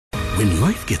When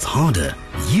life gets harder,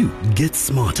 you get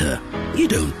smarter. You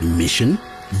don't mission,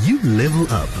 you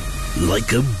level up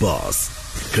like a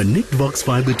boss. Connect Vox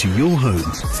Fiber to your home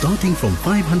starting from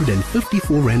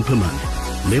 554 Rand per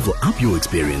month. Level up your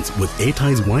experience with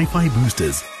Airtie's Wi-Fi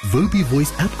boosters, Vobi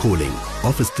voice app calling,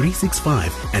 Office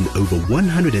 365 and over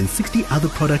 160 other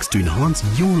products to enhance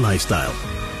your lifestyle.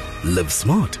 Live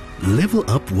smart, level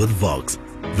up with Vox.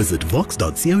 Visit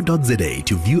vox.co.za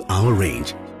to view our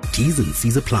range. T's and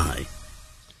C's apply.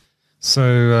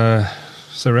 So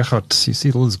Regardt, you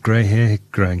see all this grey hair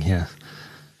growing here.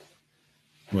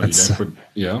 Well, that's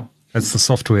the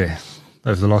software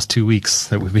over the last 2 weeks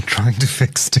that we've been trying to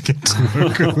fix to get to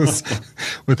work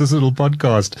with this little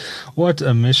podcast. What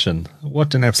a mission!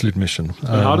 What an absolute mission!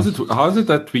 How is it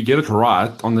that we get it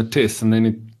right on the test and then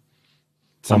it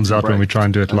comes out when we try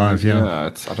and do it live?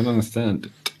 I don't understand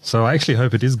it. So I actually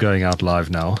hope it is going out live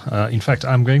now. In fact,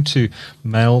 I'm going to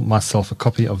mail myself a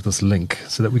copy of this link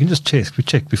so that we can just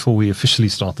check before we officially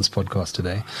start this podcast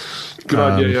today. Good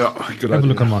idea, yeah. Good idea. Have a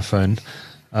look on my phone.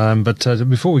 But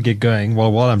before we get going,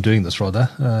 while I'm doing this, rather,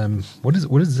 what is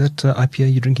that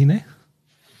IPA you're drinking there?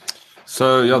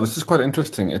 So this is quite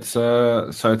interesting. It's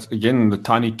it's again the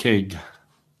tiny keg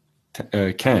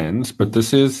cans, but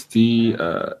this is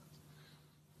the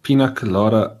Pina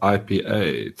Colada IPA.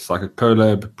 It's like a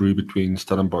collab brew between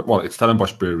Stellenbosch. Well, it's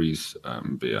Stellenbosch Brewery's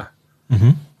beer.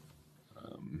 Mm-hmm.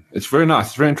 It's very nice.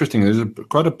 It's very interesting. There's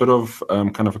quite a bit of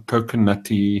kind of a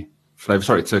coconutty flavor.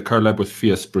 Sorry, it's a collab with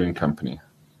Fierce Brewing Company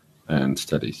and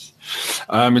Studies.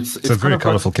 It's a very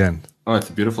colorful can. Oh,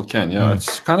 it's a beautiful can. Yeah,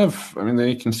 It's kind of. I mean, there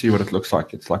you can see what it looks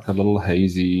like. It's like a little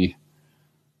hazy.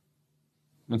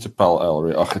 It's a pale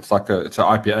ale. It's like it's an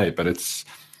IPA, but it's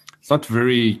not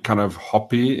very kind of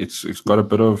hoppy. It's got a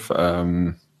bit of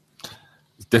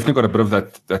it's definitely got a bit of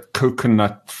that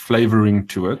coconut flavoring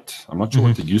to it. I'm not sure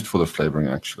what they used for the flavoring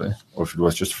actually, or if it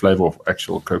was just flavor of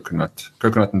actual coconut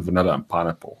and vanilla and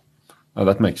pineapple. Oh,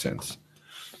 that makes sense.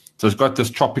 So it's got this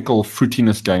tropical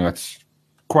fruitiness going that's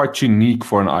quite unique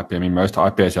for an IPA. I mean, most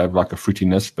IPAs have like a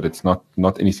fruitiness, but it's not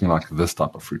anything like this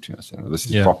type of fruitiness. You know, this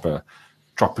is proper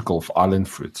tropical island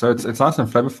fruit. So it's nice and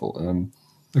flavorful.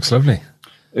 Looks lovely.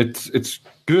 It's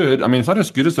good. I mean, it's not as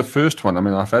good as the first one. I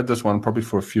mean, I've had this one probably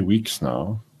for a few weeks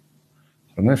now.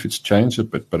 I don't know if it's changed a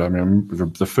bit, but I mean,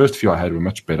 the first few I had were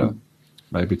much better.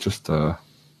 Maybe just a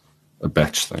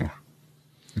batch thing.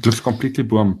 It looks completely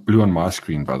blue on my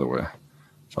screen, by the way.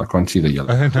 So I can't see the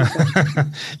yellow.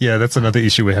 Yeah, that's another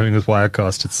issue we're having with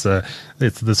Wirecast.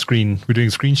 It's the screen. We're doing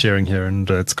screen sharing here, and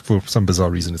it's for some bizarre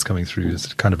reason it's coming through.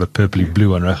 It's kind of a purpley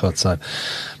blue on Regardt's side.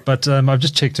 But I've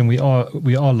just checked, and we are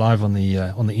live on the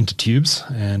Intertubes,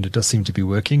 and it does seem to be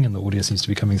working, and the audio seems to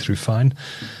be coming through fine.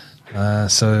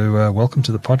 So welcome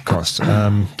to the podcast.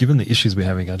 Given the issues we're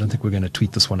having, I don't think we're going to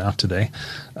tweet this one out today.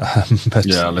 But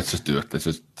yeah, let's just do it.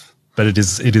 But it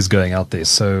is going out there.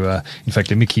 So, in fact,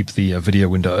 let me keep the video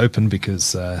window open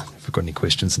because if you've got any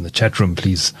questions in the chat room,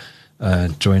 please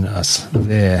join us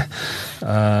there.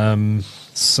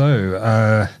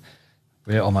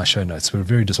 Where are my show notes? We're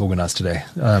very disorganized today.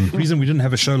 The reason we didn't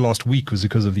have a show last week was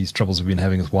because of these troubles we've been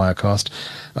having with Wirecast,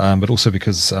 but also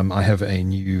because I have a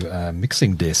new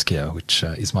mixing desk here, which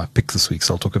is my pick this week,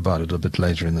 so I'll talk about it a bit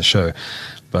later in the show.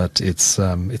 But it's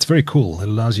very cool. It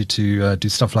allows you to do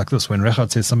stuff like this. When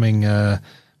Regardt says something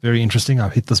very interesting, I'll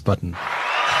hit this button.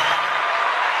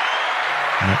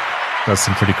 And it does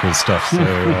some pretty cool stuff. So...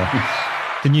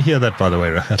 Can you hear that, by the way,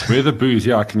 Regardt? Where the booze?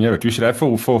 Yeah, I can hear it. We should have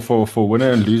for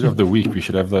winner and loser of the week. We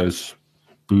should have those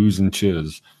booze and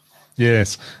cheers.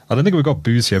 Yes, I don't think we've got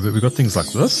booze here, but we've got things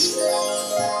like this.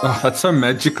 Oh, that's so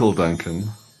magical, Duncan.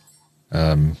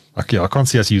 Okay, I can't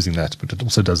see us using that, but it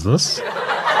also does this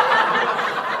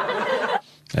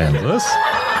and this.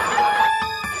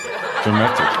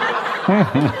 Dramatic.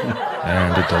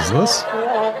 And it does this.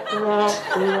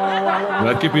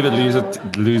 That could be the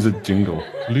loser jingle.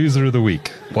 Loser of the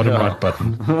week. Bottom right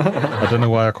button. I don't know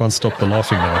why I can't stop the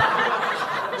laughing now.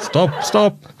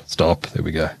 Stop. There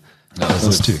we go.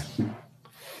 Does this too.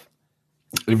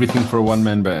 Everything for a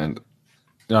one-man band.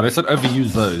 Yeah, let's not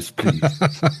overuse those, please.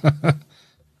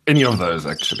 Any of those,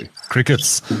 actually.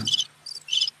 Crickets.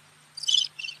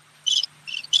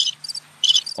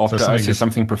 After I say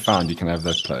something profound, you can have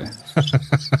that play.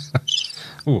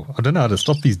 Oh, I don't know how to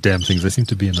stop these damn things. They seem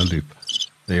to be in a loop.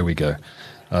 There we go.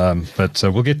 But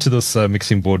we'll get to this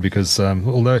mixing board because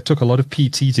although it took a lot of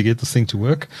PT to get this thing to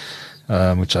work,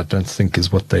 which I don't think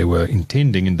is what they were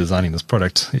intending in designing this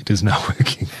product, it is now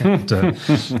working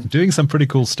and doing some pretty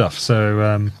cool stuff.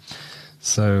 So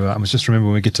So I must just remember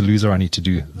when we get to loser, I need to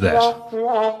do that.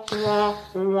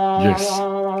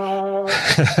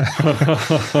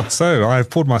 Yes. So I've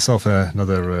poured myself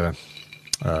another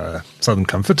Southern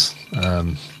Comfort.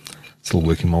 Still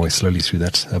working my way slowly through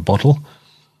that bottle.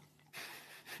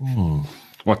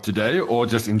 What, today or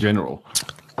just in general?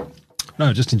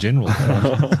 No, just in general.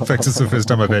 In fact, it's the first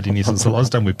time I've had any since the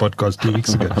last time we podcast 2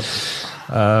 weeks ago.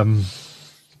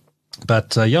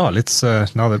 But let's,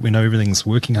 now that we know everything's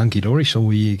working hunky-dory, shall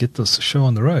we get this show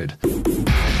on the road?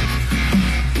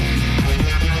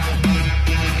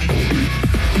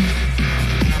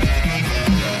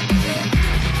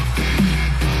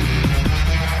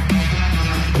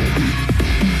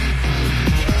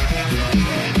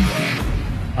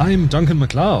 I'm Duncan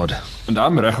McLeod. And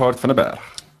I'm Regardt van der Berg.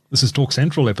 This is Talk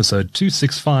Central, episode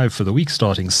 265 for the week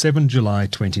starting 7 July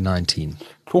 2019.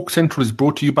 Talk Central is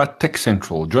brought to you by Tech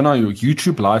Central. Join our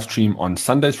YouTube live stream on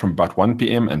Sundays from about 1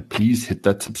 p.m. and please hit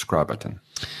that subscribe button.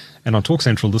 And on Talk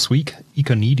Central this week,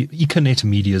 Econet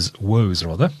Media's woes,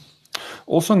 rather.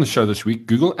 Also on the show this week,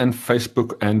 Google and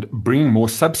Facebook are bringing more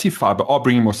subsea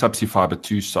fiber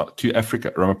to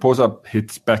Africa. Ramaphosa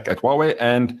hits back at Huawei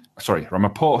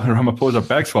Ramaphosa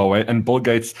backs Huawei, and Bill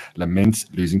Gates laments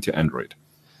losing to Android.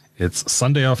 It's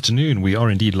Sunday afternoon. We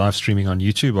are indeed live streaming on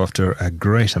YouTube after a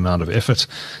great amount of effort,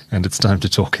 and it's time to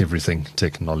talk everything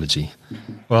technology.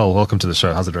 Well, welcome to the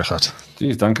show. How's it, Regardt?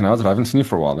 Geez, Duncan, how's it? I haven't seen you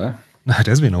for a while, eh? No, it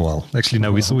has been a while. Actually,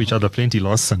 no, we saw each other plenty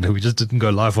last Sunday. We just didn't go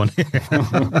live on air.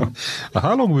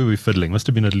 How long were we fiddling? Must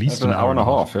have been at least an hour and a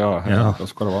half. Yeah,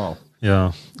 that's quite a while.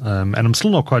 Yeah, and I'm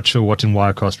still not quite sure what in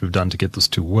Wirecast we've done to get this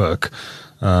to work.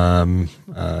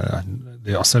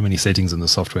 There are so many settings in the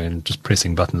software, and just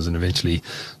pressing buttons, and eventually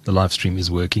the live stream is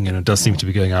working, and it does seem to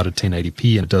be going out at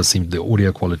 1080p, and it does seem the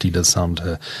audio quality does sound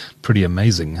pretty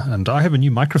amazing. And I have a new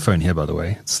microphone here, by the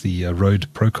way. It's the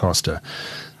Rode Procaster.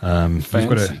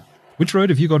 Which Rode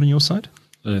have you got on your side?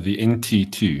 The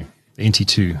NT2.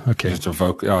 NT2, okay. It's a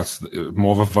vocal. Yeah, it's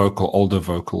more of a older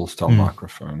vocal style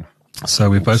microphone.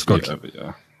 So we've both got.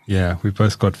 Yeah, we've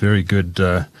both got very good.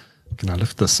 Can I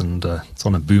lift this? And it's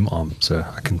on a boom arm, so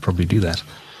I can probably do that.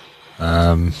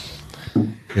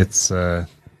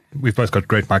 We've both got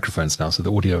great microphones now, so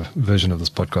the audio version of this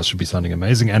podcast should be sounding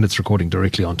amazing, and it's recording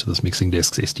directly onto this Mixing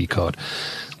Desk's SD card.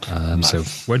 Nice. So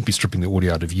won't be stripping the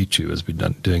audio out of YouTube as we've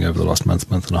been doing over the last month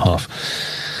and a half.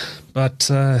 But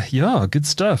good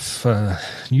stuff.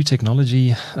 New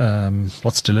technology,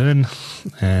 lots to learn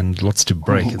and lots to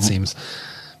break, it seems.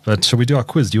 But shall we do our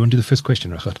quiz? Do you want to do the first question,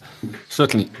 Regardt?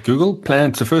 Certainly.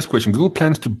 The first question, Google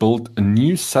plans to build a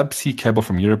new subsea cable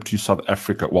from Europe to South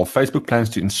Africa, while Facebook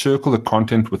plans to encircle the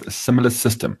content with a similar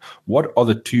system. What are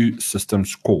the two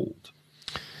systems called?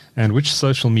 And which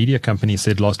social media company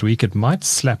said last week it might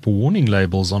slap warning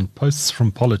labels on posts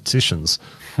from politicians?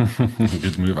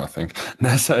 Good move, I think.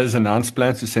 NASA has announced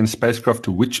plans to send spacecraft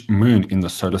to which moon in the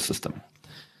solar system?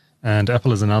 And Apple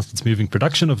has announced it's moving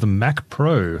production of the Mac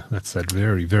Pro. That's that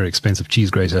very, very expensive cheese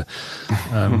grater.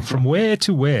 From where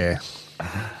to where?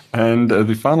 And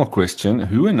the final question,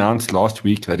 who announced last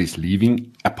week that he's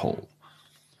leaving Apple?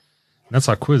 That's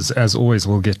our quiz. As always,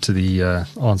 we'll get to the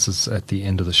answers at the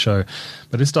end of the show.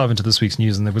 But let's dive into this week's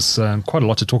news. And there was quite a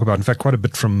lot to talk about. In fact, quite a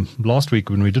bit from last week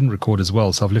when we didn't record as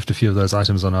well. So I've left a few of those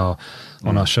items on our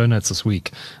show notes this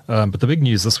week. But the big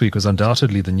news this week was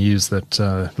undoubtedly the news that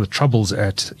the troubles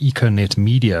at Econet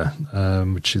Media,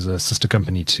 which is a sister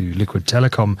company to Liquid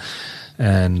Telecom,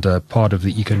 and part of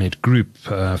the Econet group,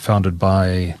 founded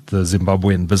by the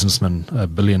Zimbabwean businessman,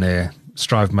 billionaire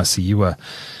Strive Masiyiwa.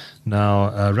 Now,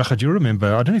 Regardt, you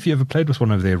remember, I don't know if you ever played with one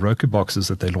of their Roku boxes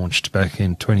that they launched back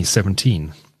in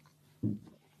 2017.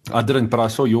 I didn't, but I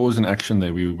saw yours in action there.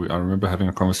 I remember having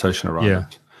a conversation around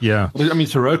it. Yeah. I mean,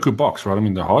 it's a Roku box, right? I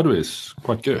mean, the hardware is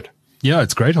quite good. Yeah,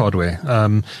 it's great hardware.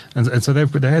 And so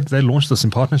they launched this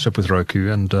in partnership with Roku,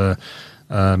 and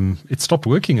it stopped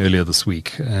working earlier this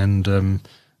week. And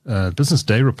Business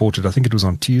Day reported, I think it was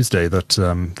on Tuesday, that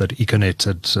Econet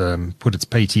had put its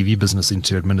pay TV business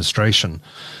into administration.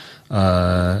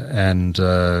 It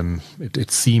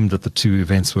seemed that the two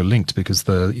events were linked because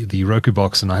the Roku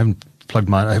box, and I haven't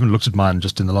looked at mine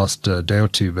just in the last day or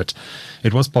two, but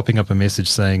it was popping up a message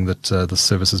saying that the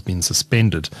service has been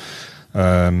suspended.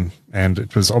 And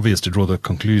it was obvious to draw the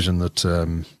conclusion that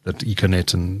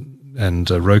Econet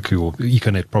and Roku, or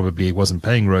Econet probably wasn't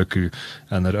paying Roku,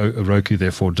 and that Roku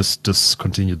therefore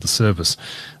discontinued the service.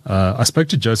 I spoke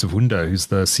to Joseph Hundo, who's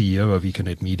the CEO of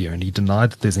Econet Media, and he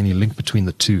denied that there's any link between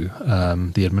the two.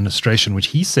 The administration, which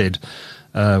he said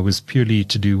was purely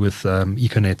to do with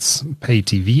Econet's pay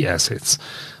TV assets.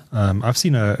 I've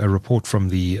seen a report from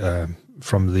the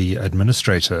from the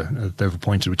administrator they've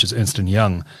appointed, which is Ernst &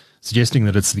 Young, suggesting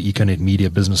that it's the Econet Media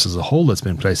business as a whole that's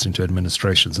been placed into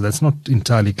administration. So that's not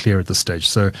entirely clear at this stage.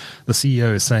 So the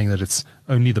CEO is saying that it's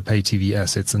only the pay TV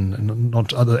assets and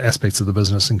not other aspects of the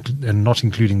business, and not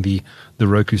including the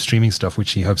Roku streaming stuff,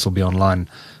 which he hopes will be online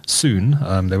soon.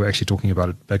 They were actually talking about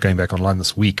it going back online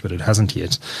this week, but it hasn't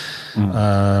yet.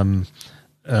 And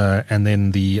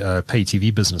then the pay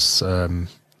TV business, under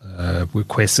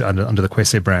the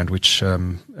Kwese brand, which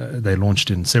they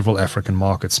launched in several African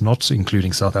markets, not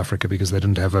including South Africa because they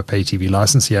didn't have a pay TV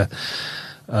license here.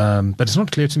 But it's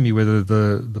not clear to me whether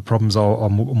the problems are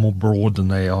more broad than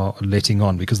they are letting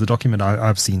on, because the document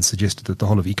I've seen suggested that the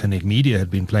whole of Econet Media had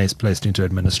been placed into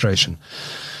administration.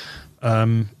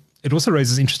 It also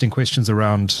raises interesting questions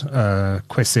around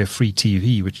Kwese Free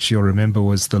TV, which you'll remember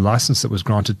was the license that was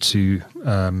granted to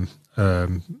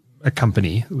a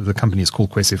company. The company is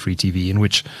called Kwese Free TV, in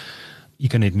which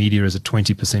Econet Media is a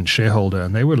 20% shareholder,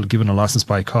 and they were given a license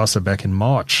by ICASA back in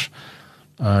March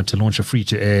to launch a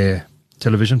free-to-air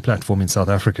television platform in South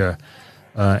Africa,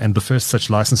 and the first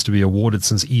such license to be awarded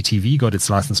since ETV got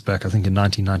its license back, I think, in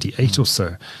 1998 or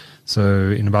so. So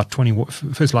in about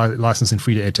first license in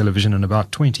free-to-air television in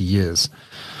about 20 years.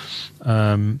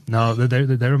 Now,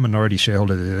 they're a minority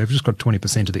shareholder. They've just got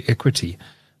 20% of the equity.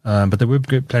 But they were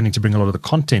planning to bring a lot of the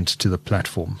content to the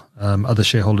platform. Other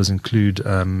shareholders include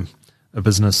a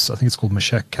business, I think it's called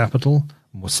Mashak Capital,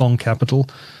 Mosong Capital,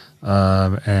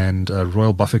 and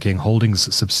Royal Bafokeng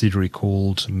Holdings subsidiary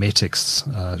called Metix,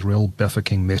 Royal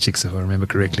Bafokeng Metix, if I remember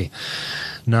correctly.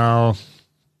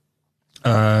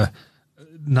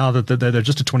 Now that they're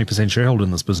just a 20% shareholder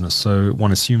in this business, so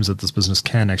one assumes that this business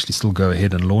can actually still go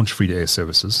ahead and launch free-to-air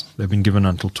services. They've been given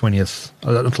until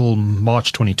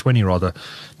March 2020 rather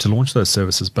to launch those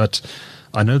services. But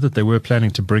I know that they were planning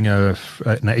to bring an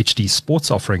HD sports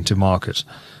offering to market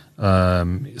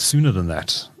sooner than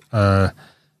that.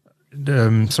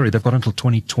 Sorry, they've got until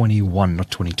 2021,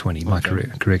 not 2020. My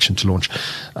correction, to launch.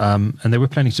 And they were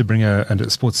planning to bring a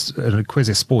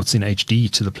Kwese Sports in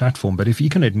HD to the platform. But if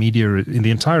Econet Media, in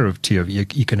the entirety of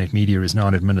Econet Media, is now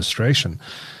in administration,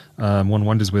 one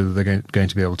wonders whether they're going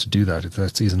to be able to do that. If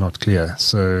that is not clear,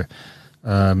 so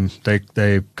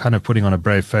they're kind of putting on a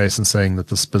brave face and saying that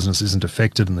this business isn't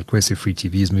affected and that Kwese Free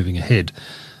TV is moving ahead.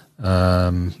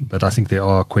 But I think there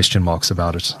are question marks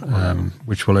about it,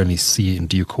 which we'll only see in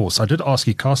due course. I did ask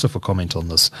ICASA for comment on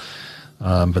this,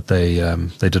 but they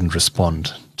didn't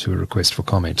respond to a request for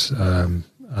comment.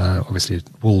 Obviously, it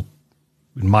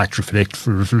might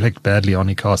reflect badly on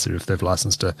ICASA if they've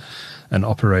licensed an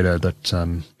operator that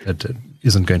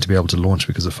isn't going to be able to launch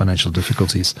because of financial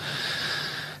difficulties.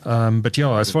 But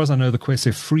yeah, as far as I know, the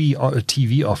Kwese Free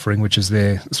TV offering, the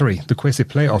Kwese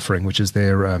Play offering, which is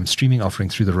their streaming offering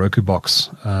through the Roku box,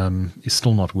 is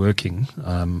still not working.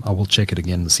 I will check it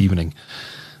again this evening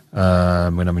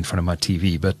when I'm in front of my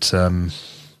TV. But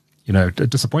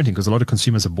disappointing, because a lot of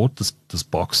consumers have bought this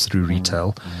box through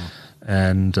retail,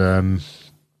 and I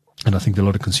think there are a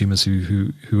lot of consumers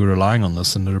who are relying on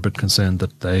this and are a bit concerned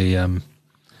that they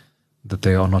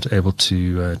are not able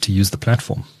to use the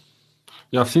platform.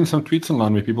 Yeah, I've seen some tweets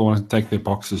online where people wanted to take their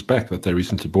boxes back that they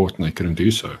recently bought and they couldn't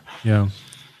do so. Yeah.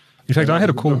 In fact, I had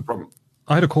a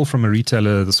call from a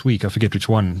retailer this week, I forget which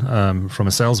one, from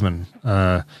a salesman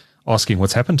asking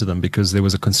what's happened to them, because there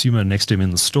was a consumer next to him in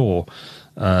the store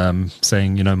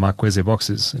saying, my Kwese box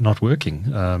is not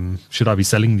working. Should I be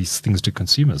selling these things to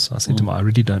consumers? I said to him, I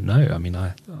really don't know. I mean,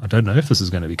 I don't know if this is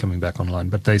going to be coming back online,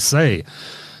 but they say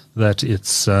that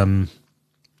it's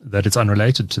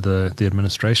unrelated to the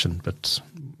administration. But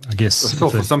I guess still,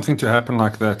 for something to happen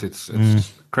like that, it's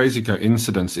crazy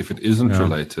coincidence if it isn't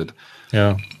related.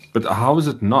 Yeah. But how is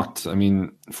it not? I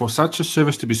mean, for such a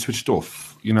service to be switched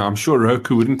off, I'm sure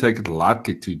Roku wouldn't take it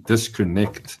lightly to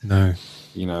disconnect. No.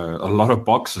 A lot of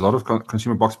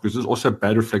consumer boxes, because there's also a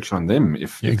bad reflection on them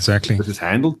if this is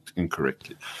handled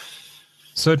incorrectly.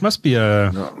 So it must be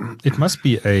a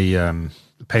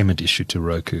payment issue to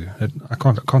Roku. I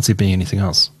can't see it being anything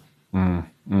else. Yeah,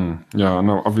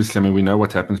 no. Obviously, I mean, we know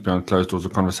what happens behind closed doors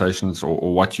of conversations,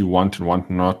 or what you want and want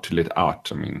not to let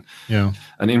out. I mean, yeah.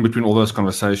 And in between all those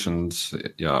conversations,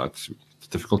 it's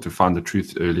difficult to find the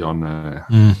truth early on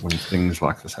when things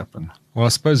like this happen. Well, I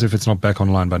suppose if it's not back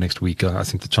online by next week, I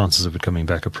think the chances of it coming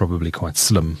back are probably quite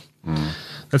slim.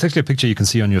 That's actually a picture you can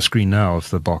see on your screen now of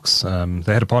the box.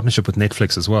 They had a partnership with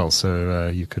Netflix as well, so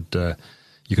you could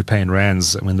pay in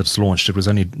rands when this launched.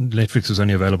 Netflix was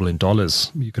only available in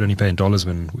dollars. You could only pay in dollars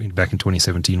back in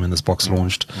 2017 when this box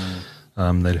launched.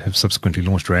 They have subsequently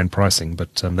launched rand pricing,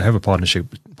 but they have a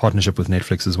partnership with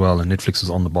Netflix as well, and Netflix is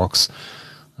on the box.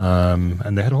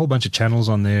 And they had a whole bunch of channels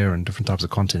on there and different types of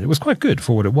content. It was quite good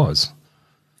for what it was.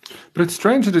 But it's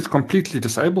strange that it's completely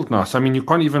disabled now. So, I mean, you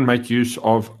can't even make use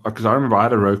of, because I remember I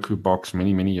had a Roku box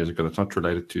many, many years ago that's not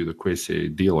related to the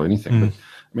Kwese deal or anything. But,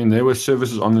 I mean, there were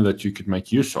services on there that you could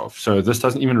make use of. So this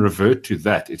doesn't even revert to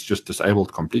that. It's just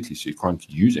disabled completely, so you can't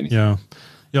use anything. Yeah.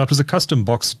 Yeah, it was a custom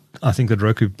box, I think, that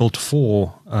Roku built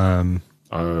for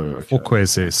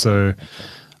Kwese. So,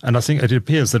 and I think it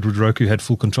appears that Roku had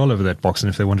full control over that box, and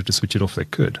if they wanted to switch it off, they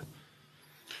could.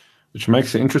 Which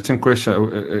makes an interesting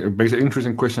question. It makes an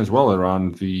interesting question as well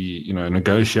around the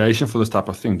negotiation for this type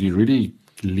of thing. Do you really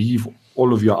leave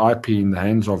all of your IP in the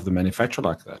hands of the manufacturer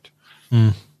like that?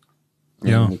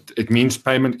 Yeah, it means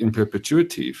payment in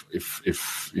perpetuity. If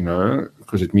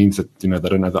because it means that they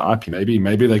don't have the IP.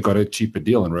 Maybe they got a cheaper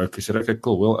deal, and Roku said, "Okay,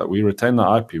 cool. We retain the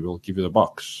IP. We'll give you the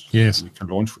box. Yes, you can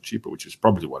launch for cheaper," which is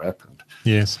probably what happened.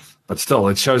 Yes, but still,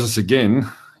 it shows us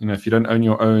again. If you don't own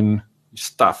your own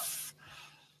stuff.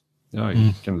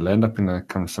 You can land up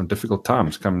in some difficult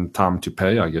times, come time to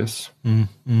pay, I guess.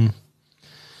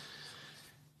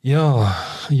 Yeah,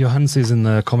 Johan says in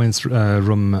the comments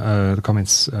room,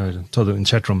 in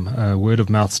chat room, word of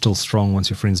mouth still strong. Once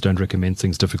your friends don't recommend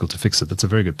things, difficult to fix it. That's a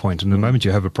very good point. And the moment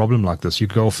you have a problem like this, you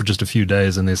go off for just a few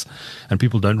days, and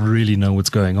people don't really know what's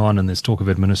going on, and there's talk of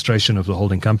administration of the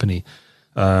holding company.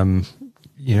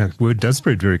 Word does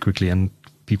spread very quickly, and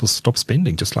people stop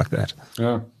spending just like that.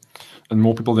 Yeah. And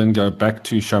more people then go back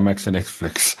to Showmax and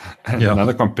Netflix, and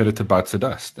another competitor bites the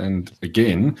dust. And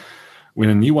again, when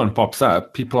a new one pops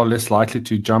up, people are less likely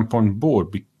to jump on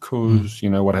board because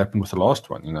what happened with the last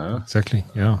one. Exactly.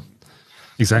 Yeah.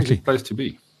 Exactly. It's a place to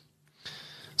be.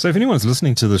 So if anyone's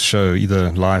listening to this show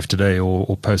either live today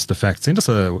or post the fact, send us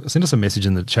a message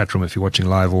in the chat room if you're watching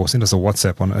live, or send us a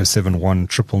WhatsApp on 071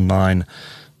 999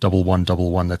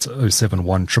 1111. That's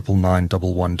 071 999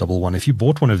 1111. If you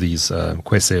bought one of these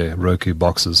Kwese Roku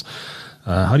boxes,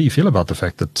 how do you feel about the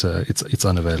fact that it's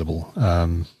unavailable?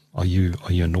 Are you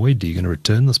annoyed? Are you going to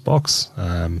return this box?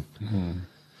 I'd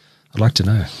like to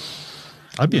know.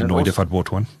 I'd be annoyed if I'd bought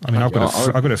one. I mean, I've got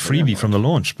a freebie from the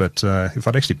launch, but if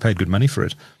I'd actually paid good money for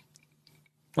it.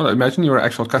 Well, imagine you're an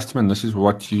actual customer and this is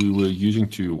what you were using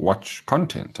to watch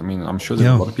content. I mean, I'm sure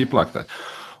there's a lot of people like that.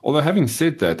 Although having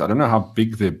said that, I don't know how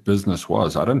big their business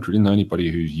was. I don't really know anybody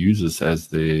who uses as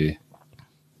their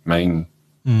main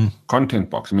content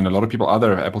box. I mean, a lot of people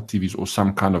either have Apple TVs or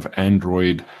some kind of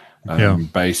Android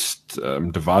based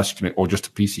device or just a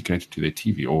PC connected to their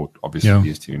TV, or obviously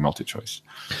DSTV multi-choice.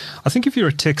 I think if you're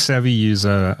a tech-savvy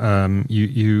user,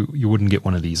 you wouldn't get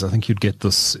one of these. I think you'd get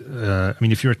this.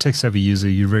 If you're a tech-savvy user,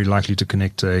 you're very likely to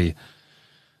connect a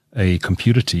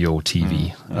computer to your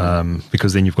TV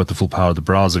because then you've got the full power of the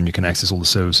browser and you can access all the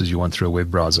services you want through a web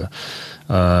browser.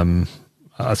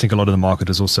 I think a lot of the market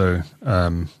has also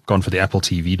gone for the Apple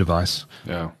TV device.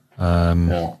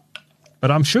 But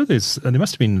I'm sure there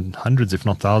must have been hundreds, if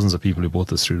not thousands, of people who bought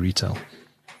this through retail.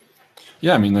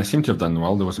 Yeah, I mean, they seem to have done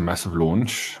well. There was a massive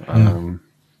launch.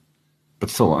 But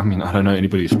still, I mean, I don't know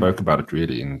anybody who spoke about it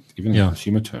really, even in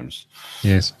consumer terms.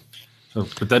 Yes. So,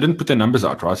 but they didn't put their numbers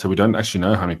out, right? So we don't actually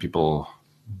know how many people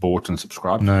bought and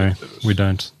subscribed. No, we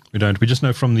don't. We just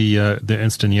know from the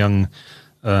Ernst & Young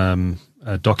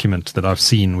document that I've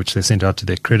seen, which they sent out to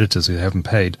their creditors who haven't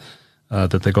paid,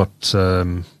 that they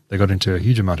got into a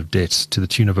huge amount of debt to the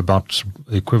tune of about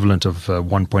the equivalent of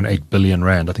 1.8 billion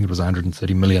rand. I think it was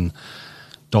 $130 million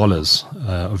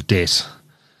of debt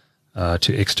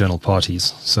to external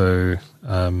parties. So,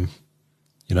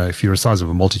 if you're the size of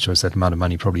a multi-choice, that amount of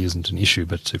money probably isn't an issue.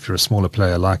 But if you're a smaller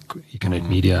player like Econet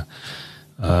Media,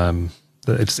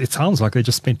 it sounds like they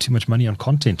just spent too much money on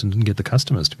content and didn't get the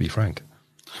customers, to be frank.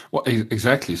 Well,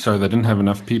 exactly. So they didn't have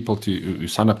enough people who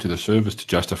signed up to the service to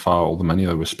justify all the money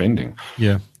they were spending.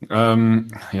 Yeah.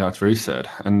 It's very sad.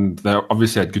 And they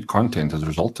obviously had good content as a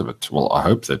result of it. Well, I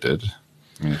hope they did.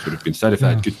 I mean, it would have been sad if they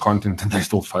had good content and they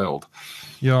still failed.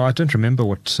 Yeah, I don't remember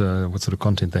what sort of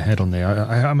content they had on there.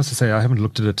 I must say I haven't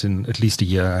looked at it in at least a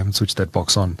year. I haven't switched that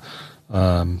box on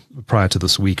prior to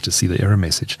this week to see the error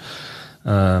message.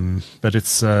 But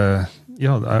it's they had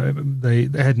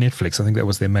Netflix. I think that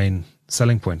was their main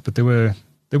selling point. But there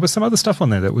was some other stuff on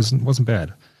there that wasn't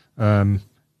bad. And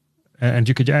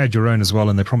you could add your own as well.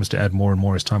 And they promised to add more and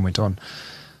more as time went on.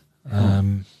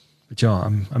 But yeah,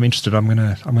 I'm interested. I'm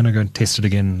gonna go and test it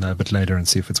again a bit later and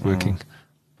see if it's working.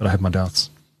 But I have my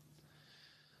doubts.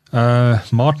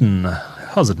 Martin,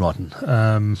 how's it, Martin?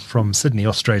 From Sydney,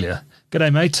 Australia.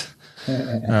 G'day, mate.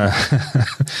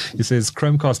 He says,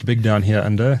 Chromecast big down here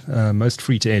under. Most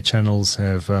free-to-air channels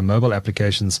have mobile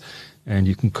applications, and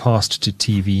you can cast to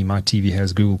TV. My TV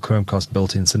has Google Chromecast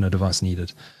built in, so no device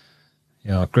needed.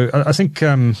 Yeah, I think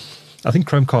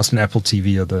Chromecast and Apple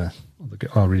TV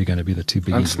are really going to be the two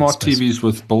big. And smart TVs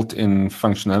with built-in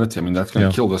functionality. I mean, that's going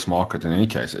to kill this market in any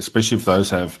case, especially if those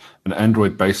have an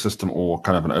Android-based system or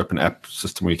kind of an open app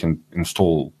system where you can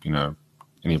install,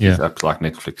 any of these apps like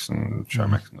Netflix and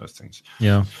Showmax and those things.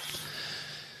 Yeah.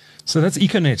 So that's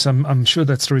Econet. I'm sure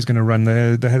that story is going to run.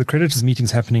 They have the creditors'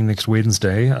 meetings happening next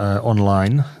Wednesday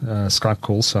online, Skype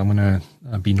call. So I'm going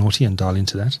to be naughty and dial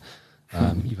into that,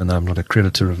 even though I'm not a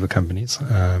creditor of the companies.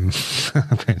 I'm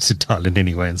going to dial in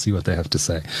anyway and see what they have to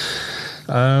say.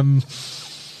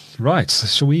 Right. So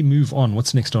shall we move on?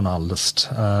 What's next on our list?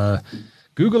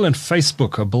 Google and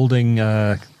Facebook are building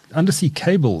undersea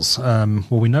cables. Well,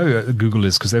 we know Google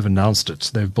is because they've announced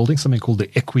it. They're building something called the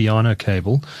Equiano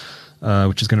cable,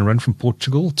 which is going to run from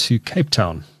Portugal to Cape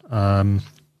Town. And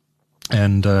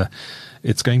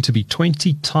it's going to be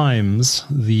 20 times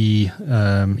the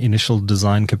initial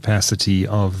design capacity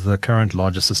of the current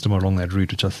largest system along that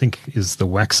route, which I think is the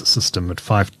WAX system at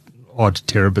 5 odd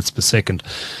terabits per second.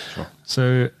 Sure.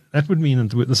 So that would mean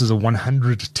that this is a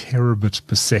 100 terabit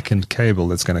per second cable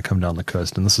that's going to come down the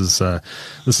coast. And this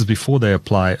is before they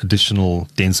apply additional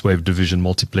dense wave division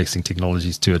multiplexing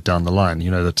technologies to it down the line.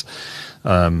 You know that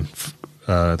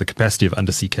the capacity of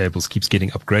undersea cables keeps getting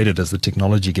upgraded as the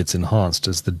technology gets enhanced,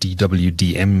 as the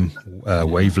DWDM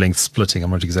wavelength splitting.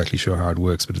 I'm not exactly sure how it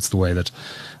works, but it's the way that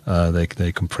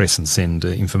they compress and send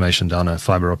information down a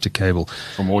fiber optic cable.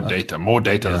 For more data.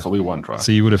 That's all we want, right?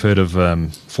 So you would have heard of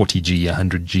 40G,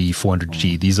 100G,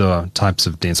 400G. These are types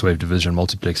of dense wave division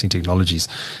multiplexing technologies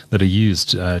that are used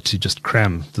to just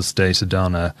cram this data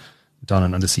down an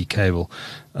undersea cable.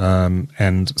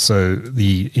 And so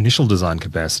the initial design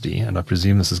capacity, and I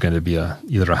presume this is going to be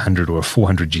either a 100 or a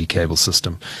 400G cable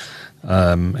system,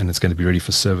 and it's going to be ready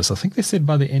for service, I think they said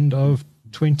by the end of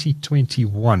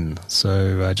 2021,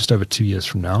 so just over 2 years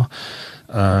from now.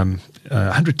 100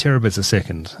 terabits a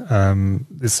second.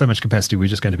 There's so much capacity, we're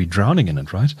just going to be drowning in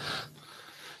it, right?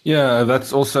 Yeah,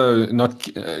 that's also not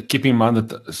keeping in mind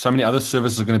that so many other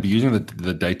services are going to be using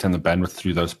the data and the bandwidth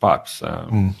through those pipes,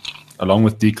 along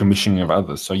with decommissioning of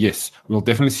others. So yes, we'll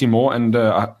definitely see more. And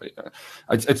I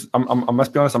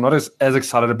must be honest, I'm not as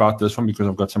excited about this one because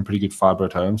I've got some pretty good fiber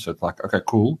at home. So it's like, okay,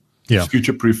 cool. Yeah. It's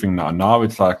future-proofing now. Now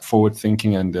it's like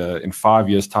forward-thinking, and in 5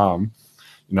 years' time,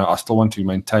 I still want to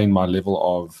maintain my level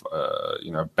of,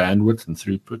 bandwidth and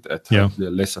throughput at a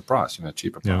lesser price,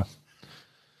 cheaper price. Yeah.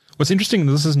 What's interesting,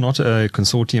 this is not a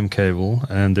consortium cable,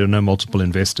 and there are no multiple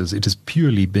investors. It is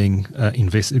purely being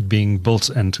built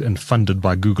and funded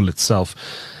by Google itself.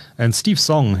 And Steve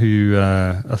Song, who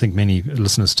I think many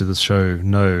listeners to this show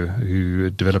know,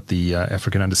 who developed the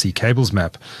African Undersea Cables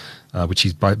Map, which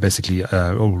he's basically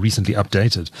recently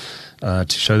updated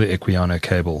to show the Equiano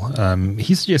cable.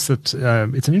 He suggests that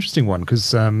it's an interesting one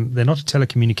because they're not a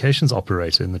telecommunications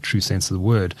operator in the true sense of the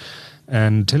word.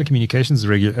 And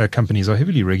telecommunications companies are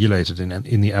heavily regulated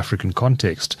in the African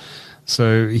context.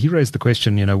 So he raised the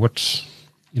question,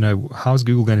 how is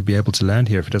Google going to be able to land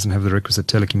here if it doesn't have the requisite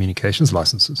telecommunications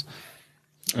licenses?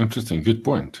 Interesting. Good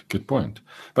point.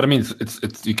 But I mean,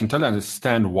 it's you can totally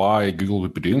understand why Google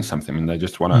would be doing something. I mean, they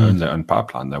just want to own their own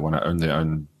pipeline. They want to own their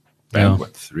own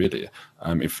bandwidth, really.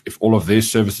 If all of their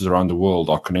services around the world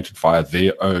are connected via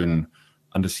their own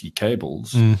undersea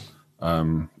cables,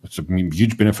 it's a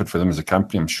huge benefit for them as a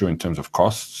company, I'm sure, in terms of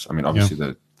costs. I mean, obviously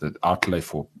the outlay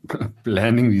for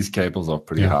landing these cables are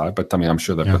pretty high, but I mean, I'm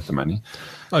sure they've got the money.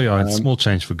 Oh yeah, it's small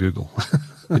change for Google.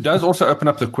 It does also open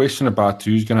up the question about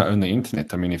who's going to own the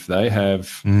internet. I mean, if they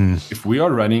have, if we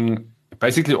are running,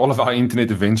 basically all of our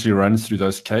internet eventually runs through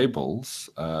those cables,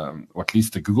 or at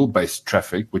least the Google-based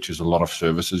traffic, which is a lot of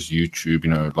services, YouTube,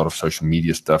 a lot of social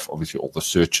media stuff, obviously all the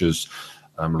searches,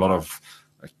 a lot of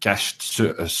cached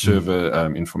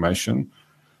server information.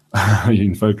 You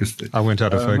in focus there. I went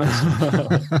out of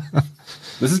focus.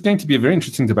 This is going to be a very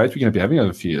interesting debate we're going to be having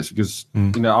over a few years because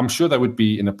I'm sure they would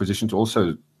be in a position to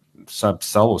also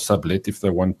sell or sublet if they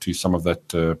want to some of that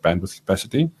bandwidth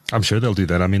capacity. I'm sure they'll do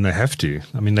that. I mean, they have to.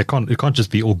 I mean, it can't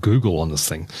just be all Google on this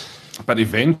thing. But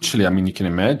eventually, I mean, you can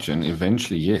imagine.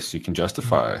 Eventually, yes, you can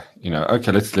justify.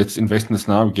 Okay, let's invest in this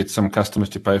now. We get some customers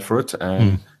to pay for it,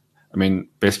 and I mean,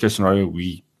 best case scenario,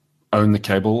 we own the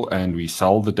cable and we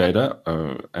sell the data,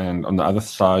 and on the other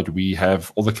side, we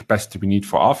have all the capacity we need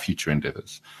for our future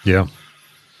endeavors. Yeah.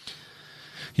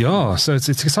 So it's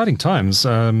exciting times.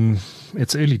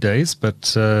 It's early days, but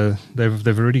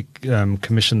they've already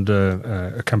commissioned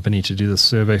a company to do the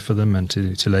survey for them and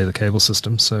to lay the cable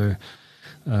system. So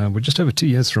we're just over 2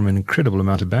 years from an incredible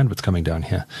amount of bandwidth coming down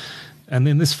here. And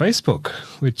then there's Facebook,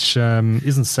 which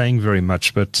isn't saying very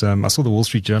much, but I saw the Wall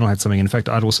Street Journal had something. In fact,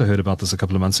 I'd also heard about this a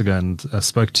couple of months ago and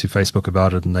spoke to Facebook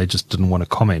about it, and they just didn't want to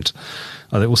comment.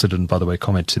 They also didn't, by the way,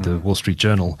 comment to the Wall Street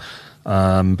Journal.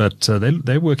 But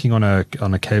they're working on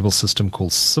a cable system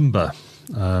called Simba.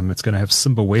 It's going to have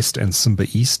Simba West and Simba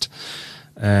East,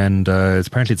 and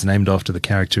apparently it's named after the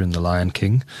character in The Lion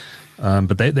King.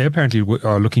 But they apparently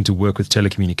are looking to work with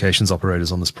telecommunications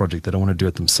operators on this project. They don't want to do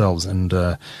it themselves, and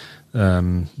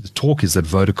the talk is that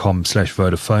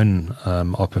Vodacom/Vodafone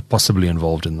are possibly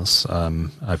involved in this.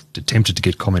 I've attempted to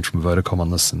get comment from Vodacom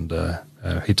on this and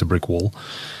hit a brick wall,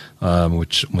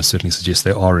 which almost certainly suggests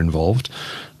they are involved.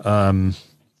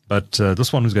 But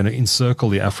this one is going to encircle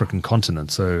the African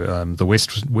continent. So the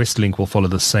West Link will follow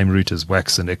the same route as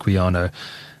WAX and Equiano,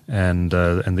 and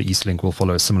the East Link will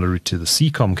follow a similar route to the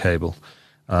Seacom cable.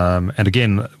 And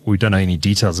again, we don't know any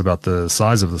details about the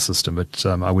size of the system, but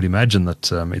I would imagine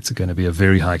that it's going to be a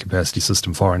very high capacity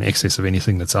system, far in excess of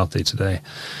anything that's out there today.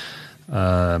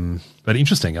 But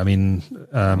interesting. I mean,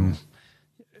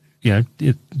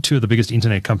 two of the biggest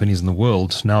internet companies in the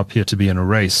world now appear to be in a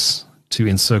race to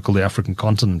encircle the African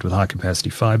continent with high capacity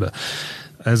fiber.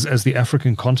 As the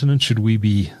African continent, should we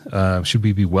be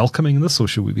welcoming this, or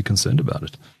should we be concerned about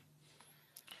it?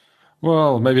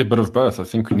 Well, maybe a bit of both. I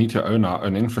think we need to own our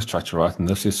own infrastructure, right? And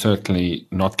this is certainly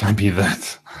not going to be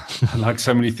that. Like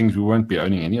so many things, we won't be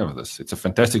owning any of this. It's a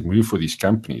fantastic move for these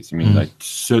companies. I mean, they're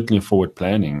certainly forward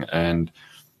planning. And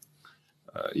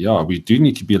we do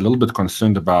need to be a little bit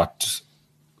concerned about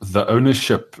the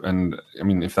ownership. And I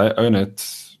mean, if they own it,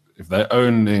 if they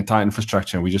own the entire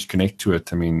infrastructure and we just connect to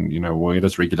it, I mean, where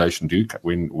does regulation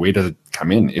where does it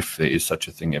come in if there is such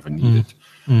a thing ever needed?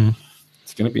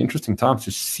 It's going to be interesting times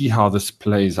to see how this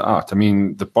plays out. I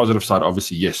mean, the positive side,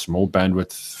 obviously, yes, more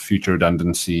bandwidth, future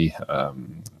redundancy,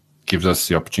 gives us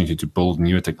the opportunity to build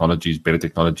newer technologies, better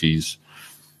technologies.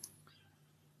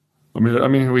 I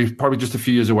mean, we're probably just a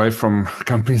few years away from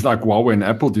companies like Huawei and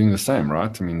Apple doing the same,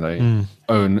 right? I mean, they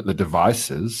own the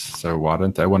devices, so why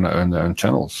don't they want to own their own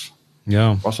channels?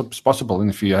 Yeah, it's possible. And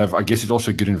if you have, I guess it's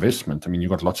also a good investment. I mean, you've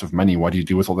got lots of money. What do you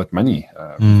do with all that money?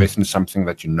 Invest in something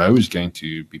that you know is going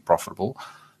to be profitable.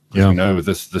 Because you know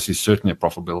this is certainly a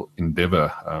profitable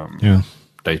endeavor.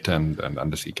 Data and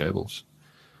undersea cables.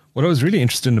 What I was really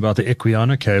interested in about the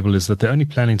Equiano cable is that they're only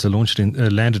planning to launch it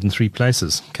land it in three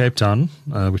places: Cape Town,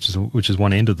 which is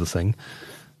one end of the thing,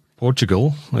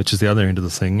 Portugal, which is the other end of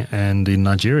the thing, and in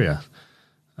Nigeria.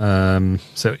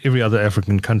 So every other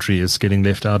African country is getting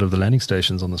left out of the landing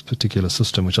stations on this particular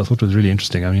system, which I thought was really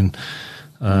interesting. I mean,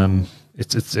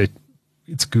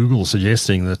 it's Google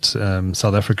suggesting that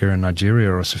South Africa and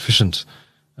Nigeria are sufficient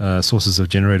sources of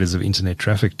generators of internet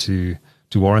traffic to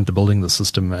warrant the building of the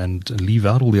system and leave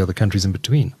out all the other countries in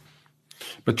between.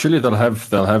 But surely they'll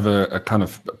have a kind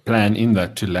of plan in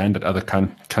that to land at other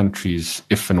countries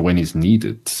if and when is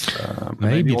needed.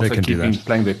 Maybe they can do that.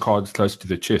 Playing their cards close to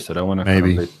their chest. I don't want to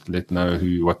kind of let know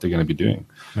what they're going to be doing.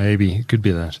 Maybe it could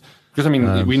be that. Because I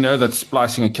mean, we know that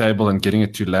splicing a cable and getting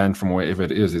it to land from wherever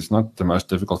it is not the most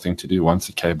difficult thing to do once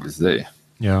the cable is there.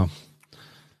 Yeah.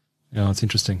 Yeah, it's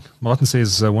interesting. Martin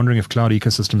says, wondering if cloud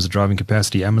ecosystems are driving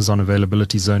capacity. Amazon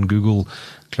Availability Zone, Google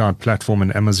Cloud Platform,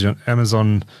 and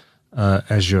Amazon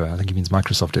Azure, I think he means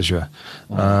Microsoft Azure,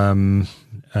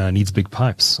 needs big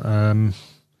pipes. Do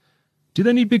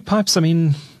they need big pipes? I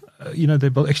mean,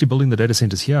 they're actually building the data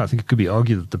centers here. I think it could be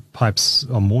argued that the pipes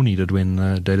are more needed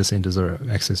when data centers are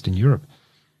accessed in Europe.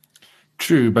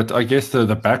 True, but I guess the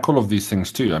backhaul of these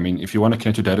things too. I mean, if you want to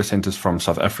connect to data centers from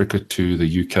South Africa to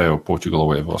the UK or Portugal or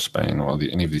wherever, or Spain or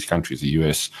any of these countries, the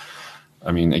US,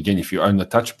 I mean, again, if you own the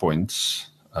touch points,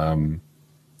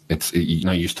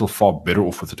 you're still far better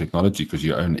off with the technology because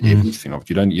you own everything of it.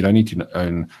 You don't need to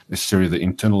own necessarily the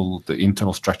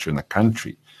internal structure in the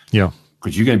country. Yeah.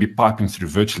 Because you're going to be piping through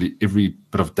virtually every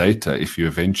bit of data if you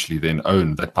eventually then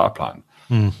own that pipeline.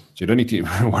 So you don't need to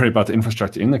worry about the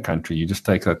infrastructure in the country. You just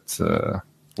take that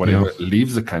whatever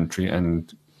leaves the country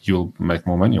and you'll make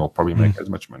more money or probably make as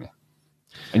much money.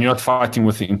 And you're not fighting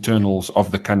with the internals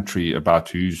of the country about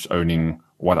who's owning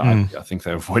what IP. I think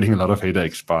they're avoiding a lot of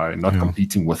headaches by not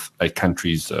competing with a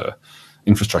country's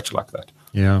infrastructure like that.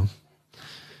 Yeah.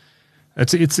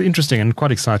 It's interesting and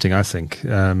quite exciting, I think.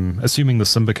 Assuming the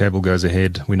Simba cable goes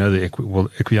ahead, we know the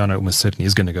Equiano almost certainly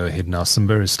is going to go ahead now.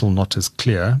 Simba is still not as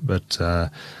clear, but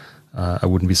I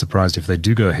wouldn't be surprised if they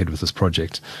do go ahead with this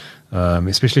project,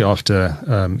 especially after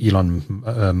Elon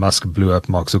Musk blew up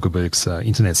Mark Zuckerberg's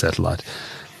internet satellite.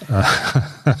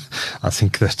 I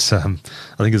think there's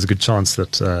a good chance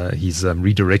that he's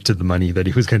redirected the money that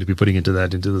he was going to be putting into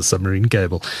the submarine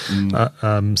cable.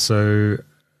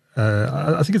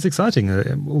 I think it's exciting.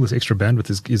 All this extra bandwidth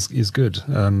is good.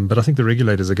 But I think the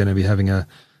regulators are going to be having a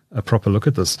proper look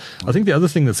at this. I think the other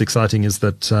thing that's exciting is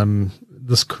that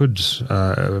this could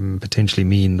potentially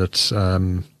mean that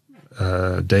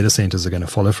data centers are going to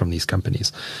follow from these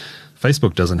companies.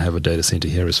 Facebook doesn't have a data center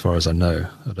here as far as I know.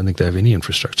 I don't think they have any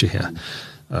infrastructure here.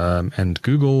 And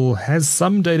Google has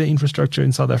some data infrastructure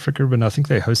in South Africa, but I think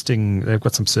they've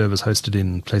got some servers hosted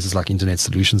in places like Internet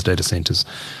Solutions data centers,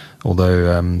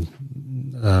 although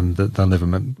they'll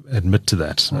never admit to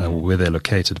that, where they're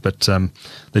located. But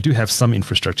they do have some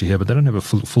infrastructure here, but they don't have a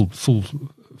full-fledged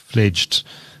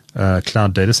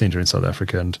cloud data center in South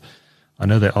Africa. And I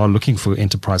know they are looking for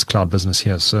enterprise cloud business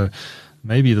here. So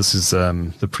maybe this is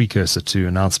the precursor to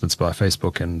announcements by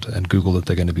Facebook and Google that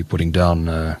they're going to be putting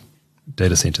down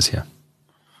data centers here.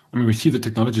 I mean, we see the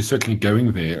technology certainly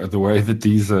going there. The way that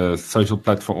these social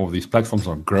platform or these platforms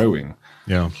are growing,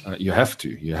 you have to.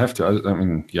 I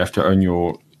mean, you have to own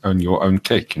your own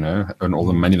cake. Own all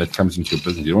the money that comes into your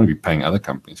business. You don't want to be paying other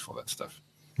companies for that stuff.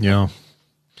 Yeah.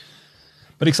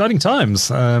 But exciting times.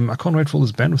 I can't wait for all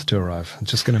this bandwidth to arrive.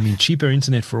 It's just going to mean cheaper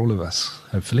internet for all of us,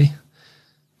 hopefully.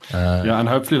 And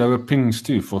hopefully lower pings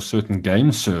too for certain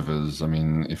game servers. I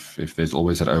mean, if there's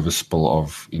always that overspill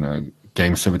of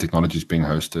game server technologies being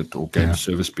hosted or game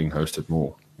service being hosted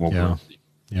more broadly.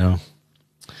 Yeah.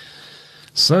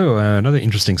 So another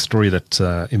interesting story that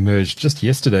emerged just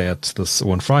yesterday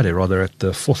on Friday rather, at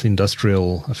the Fourth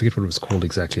Industrial, I forget what it was called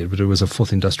exactly, but it was a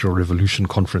Fourth Industrial Revolution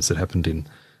conference that happened in,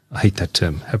 I hate that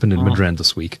term, happened in Midrand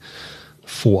this week.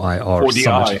 4IR 4DI.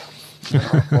 Summit.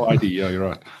 4ID, yeah, you're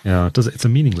right. Yeah, it's a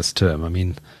meaningless term. I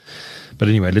mean, but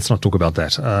anyway, let's not talk about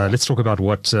that. Let's talk about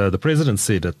what the president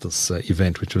said at this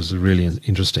event, which was really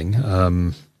interesting.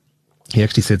 He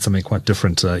actually said something quite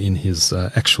different in his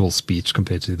actual speech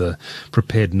compared to the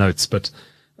prepared notes. But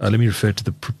let me refer to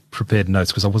the prepared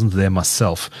notes because I wasn't there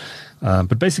myself.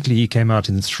 But basically, he came out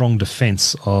in strong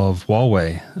defense of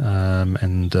Huawei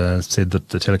and said that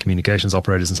the telecommunications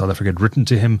operators in South Africa had written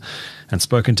to him and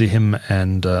spoken to him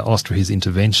and asked for his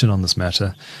intervention on this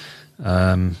matter.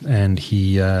 And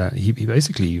he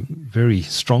basically very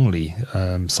strongly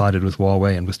sided with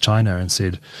Huawei and with China and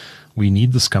said, we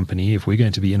need this company if we're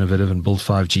going to be innovative and build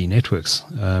 5G networks.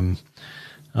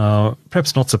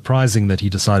 Perhaps not surprising that he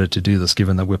decided to do this,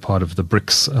 given that we're part of the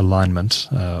BRICS alignment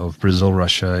of Brazil,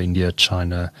 Russia, India,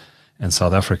 China, and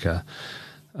South Africa.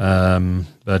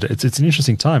 But it's an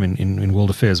interesting time in world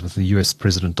affairs with the U.S.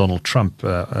 President Donald Trump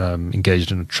engaged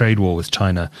in a trade war with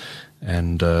China,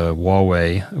 and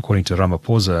Huawei, according to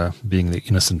Ramaphosa, being the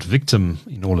innocent victim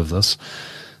in all of this,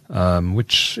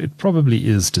 which it probably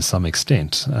is to some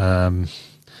extent.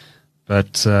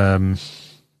 But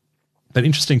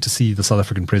interesting to see the South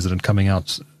African president coming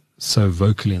out so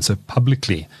vocally and so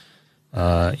publicly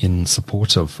in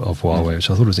support of Huawei, which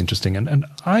I thought was interesting, and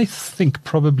I think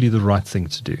probably the right thing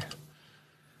to do.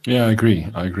 Yeah, I agree.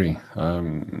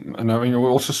 And I mean, we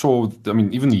also saw,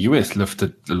 even the US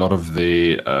lifted a lot of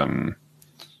their,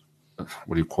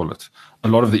 what do you call it? A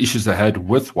lot of the issues they had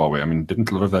with Huawei. I mean,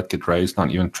 didn't a lot of that get raised now?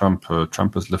 Even Trump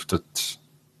has lifted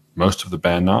most of the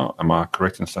ban now. Am I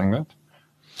correct in saying that?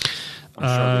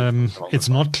 It's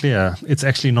not clear. It's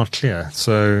actually not clear.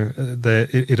 So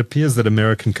it appears that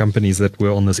American companies that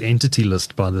were on this entity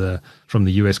list from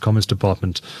the U.S. Commerce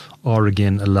Department are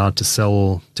again allowed to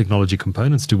sell technology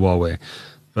components to Huawei,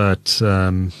 but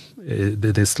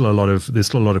there's still a lot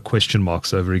of question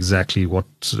marks over exactly what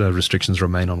restrictions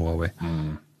remain on Huawei.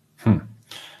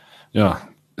 Yeah,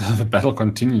 the battle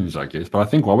continues, I guess. But I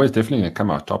think Huawei is definitely going to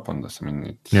come out top on this. I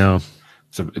mean,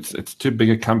 it's too big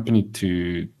a company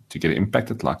to get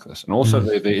impacted like this, and also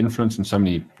their influence in so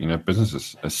many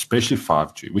businesses, especially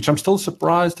 5G, which I'm still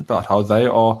surprised about how they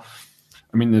are.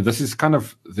 I mean, this is kind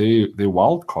of their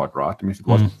wild card, right? I mean, if it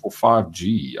wasn't for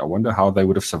 5G, I wonder how they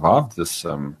would have survived this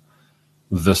the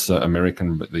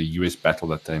US battle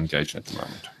that they're engaged in at the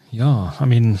moment. Yeah,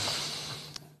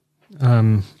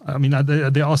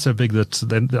 they are so big that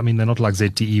they're not like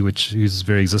ZTE, whose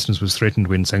very existence was threatened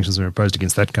when sanctions were imposed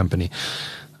against that company.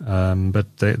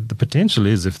 But the potential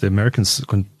is, if the Americans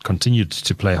continued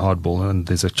to play hardball, and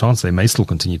there's a chance they may still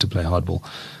continue to play hardball,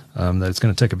 that it's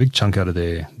going to take a big chunk out of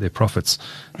their profits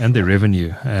and their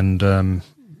revenue. And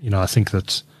I think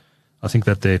that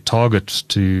their target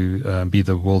to be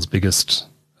the world's biggest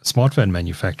smartphone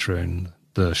manufacturer in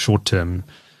the short term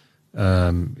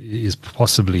is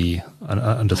possibly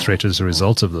under threat as a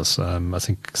result of this. I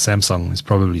think Samsung is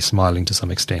probably smiling to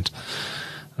some extent.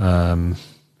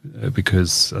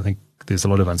 Because I think there's a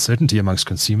lot of uncertainty amongst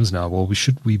consumers now. Well,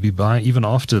 should we be buying, even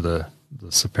after the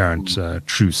this apparent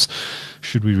truce.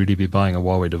 Should we really be buying a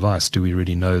Huawei device? Do we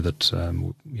really know that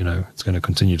it's going to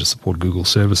continue to support Google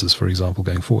services, for example,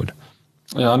 going forward?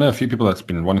 Yeah, I know a few people that's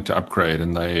been wanting to upgrade,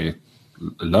 and they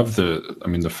love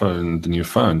the new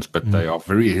phones, but they are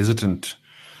very hesitant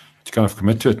to kind of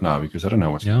commit to it now because I don't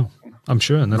know what's. Yeah, I'm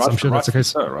sure, and I'm sure that's the case.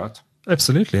 So, right?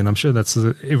 Absolutely, and I'm sure that's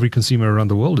every consumer around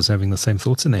the world is having the same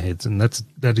thoughts in their heads, and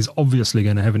that is obviously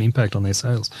going to have an impact on their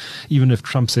sales. Even if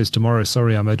Trump says tomorrow,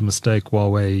 "Sorry, I made a mistake.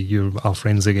 Huawei, you're our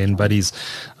friends again, buddies.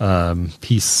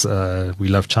 Peace. We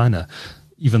love China."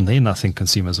 Even then, I think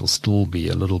consumers will still be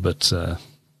a little bit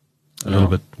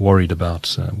worried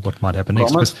about what might happen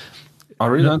next. I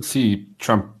really don't see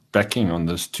Trump backing on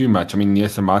this too much. I mean,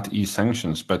 yes, it might ease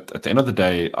sanctions, but at the end of the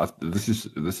day, this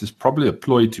is probably a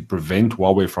ploy to prevent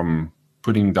Huawei from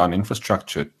putting down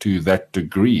infrastructure to that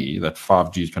degree that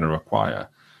 5G is going to require.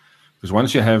 Because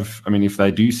once you have, I mean, if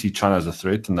they do see China as a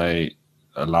threat and they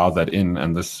allow that in,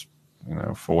 and this,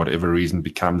 for whatever reason,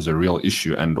 becomes a real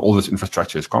issue, and all this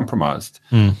infrastructure is compromised.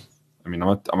 I mean,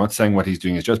 I'm not saying what he's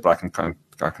doing is just, but I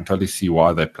can totally see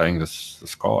why they're playing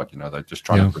this card. They're just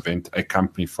trying to prevent a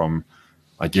company from,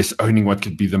 I guess, owning what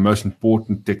could be the most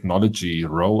important technology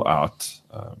rollout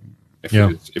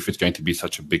if it's going to be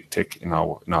such a big tech in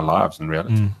our lives in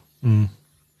reality.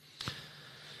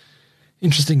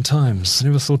 Interesting times. I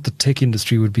never thought the tech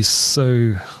industry would be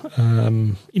so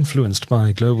influenced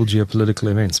by global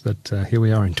geopolitical events, but here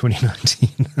we are in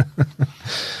 2019.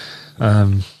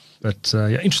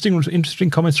 Interesting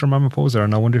comments from Ramaphosa,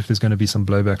 and I wonder if there's going to be some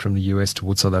blowback from the US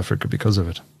towards South Africa because of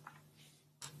it.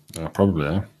 Probably,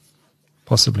 yeah.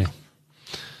 Possibly.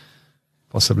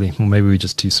 Or maybe we're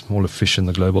just too small a fish in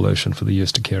the global ocean for the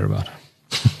US to care about.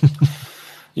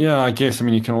 Yeah, I guess. I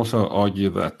mean, you can also argue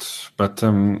that, but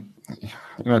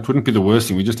it wouldn't be the worst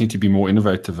thing. We just need to be more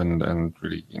innovative and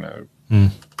really,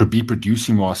 be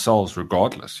producing more ourselves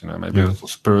regardless. Maybe it'll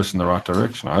spur us in the right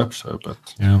direction. I hope so,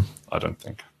 but I don't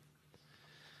think.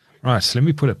 Right, so let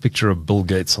me put a picture of Bill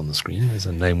Gates on the screen. There's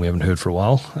a name we haven't heard for a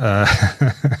while.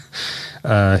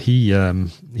 He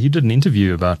did an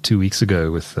interview about 2 weeks ago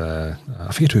with, I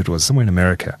forget who it was, somewhere in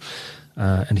America.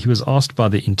 And he was asked by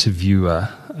the interviewer,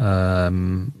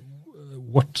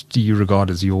 what do you regard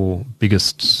as your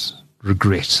biggest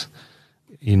regret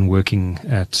in working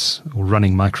at or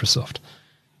running Microsoft?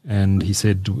 And he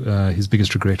said his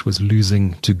biggest regret was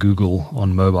losing to Google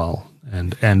on mobile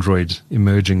and Android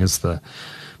emerging as the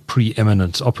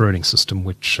preeminent operating system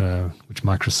which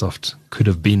Microsoft could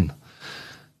have been.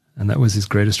 And that was his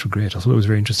greatest regret. I thought it was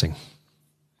very interesting.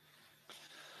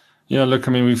 Yeah, look,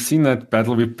 I mean, we've seen that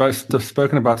battle. We've both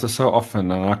spoken about this so often,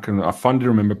 and I fondly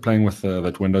remember playing with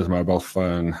that Windows mobile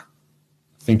phone,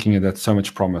 thinking it had so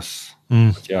much promise.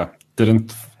 But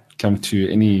didn't come to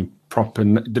any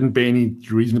didn't bear any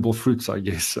reasonable fruits, I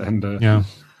guess. And the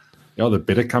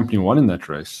better company won in that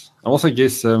race. I also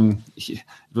guess it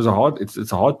was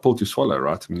it's a hard pill to swallow,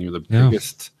 right? I mean, you're the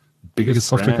biggest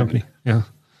software company. Yeah.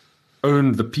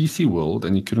 Owned the PC world,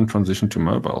 and you couldn't transition to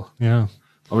mobile. Yeah.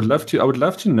 I would love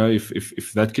to know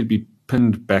if that could be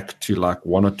pinned back to like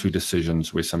one or two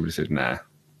decisions where somebody said, nah,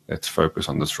 let's focus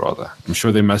on this rather. I'm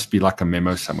sure there must be like a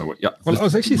memo somewhere. Well, I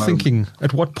was actually thinking,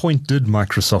 at what point did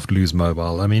Microsoft lose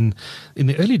mobile? I mean, in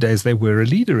the early days, they were a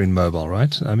leader in mobile,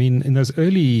 right? I mean, in those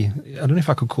early, I don't know if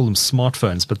I could call them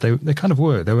smartphones, but they kind of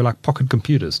were. They were like pocket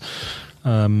computers.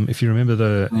 If you remember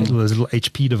those little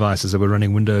HP devices that were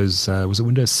running Windows, was it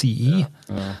Windows CE?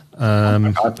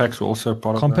 Compact iPacs were also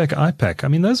part of that. Compact iPac. I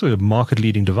mean, those were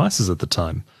market-leading devices at the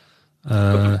time.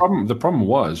 But the problem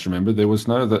was, remember, there was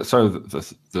no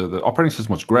the operating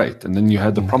system was great, and then you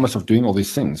had the promise of doing all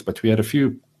these things, but we had a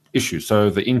few issues.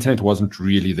 So the internet wasn't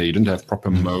really there. You didn't have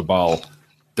proper mobile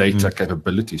data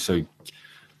capability. So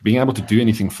being able to do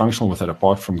anything functional with it,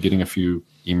 apart from getting a few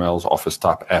emails, office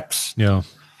type apps. Yeah.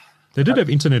 They did have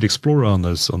Internet Explorer on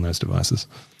those devices.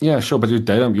 Yeah, sure, but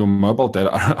your mobile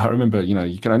data. I remember,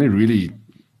 you can only really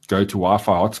go to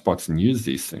Wi-Fi hotspots and use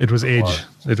these things. It was Edge.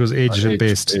 It was Edge at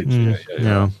best.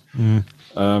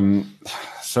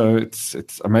 So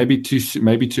it's maybe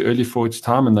too early for its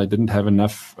time, and they didn't have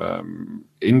enough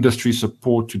industry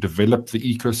support to develop the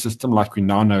ecosystem like we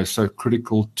now know is so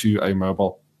critical to a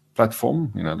mobile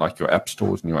platform. Like your app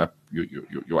stores and your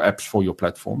apps for your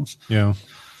platforms. Yeah.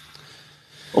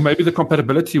 Or maybe the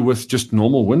compatibility with just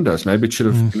normal Windows. Maybe it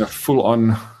should have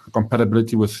full-on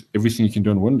compatibility with everything you can do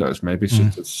on Windows. Maybe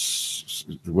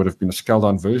it would have been a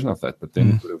scaled-down version of that. But then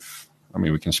it would have, I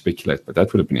mean, we can speculate, but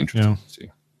that would have been interesting to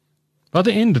see. By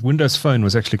the end, Windows Phone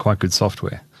was actually quite good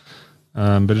software.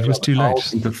 But it was too late.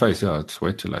 Interface, it's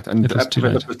way too late. And the app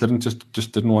developers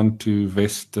didn't want to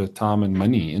invest time and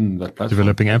money in that platform.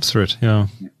 Developing apps for it, yeah.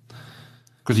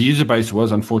 because the user base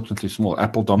was unfortunately small.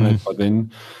 Apple dominated by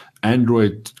then.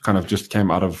 Android kind of just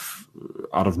came out of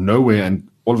nowhere, and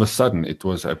all of a sudden it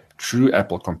was a true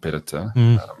Apple competitor.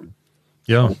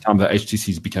 Yeah. By the time the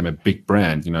HTCs became a big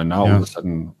brand, now all of a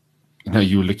sudden,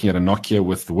 you're looking at a Nokia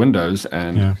with Windows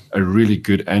and a really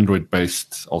good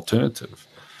Android-based alternative.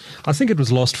 I think it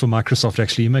was lost for Microsoft,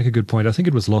 actually. You make a good point. I think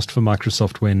it was lost for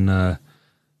Microsoft when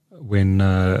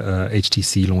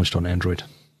HTC launched on Android.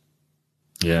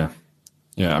 Yeah.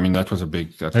 Yeah, I mean, that was a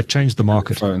big... That changed the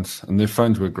market. Their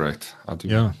phones were great.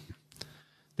 Yeah.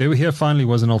 They were here finally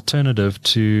was an alternative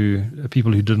to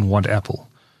people who didn't want Apple.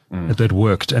 That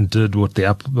worked and did what the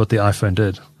iPhone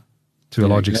did to a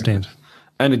large extent.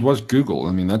 And it was Google.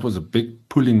 I mean, that was a big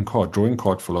drawing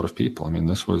card for a lot of people. I mean,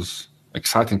 this was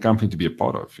exciting company to be a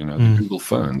part of, the Google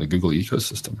phone, the Google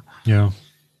ecosystem. Yeah.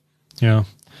 Yeah.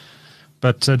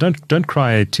 But don't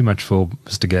cry too much for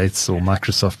Mr. Gates or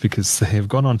Microsoft, because they have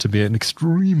gone on to be an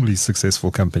extremely successful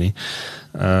company.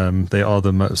 They are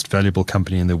the most valuable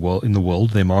company in the world.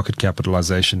 Their market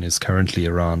capitalization is currently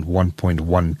around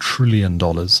 $1.1 trillion.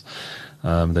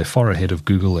 They're far ahead of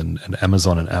Google and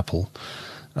Amazon and Apple.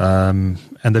 And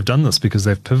they've done this because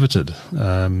they've pivoted.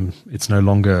 It's no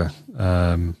longer,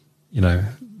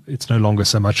 it's no longer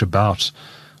so much about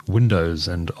Windows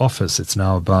and Office. It's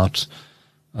now about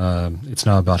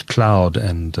cloud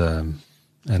and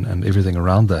everything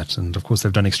around that. And of course,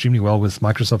 they've done extremely well with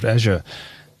Microsoft Azure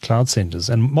cloud centers.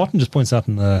 And Martin just points out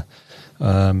in the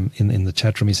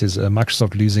chat room, he says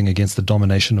Microsoft losing against the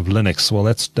domination of Linux. Well,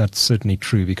 that's certainly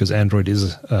true, because Android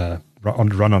is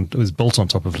built on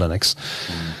top of Linux.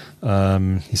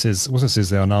 He also says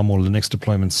there are now more Linux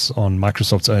deployments on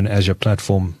Microsoft's own Azure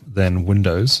platform than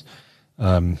Windows.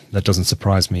 That doesn't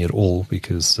surprise me at all,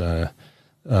 because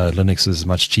Linux is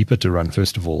much cheaper to run,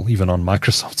 first of all, even on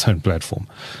Microsoft's own platform.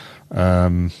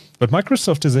 But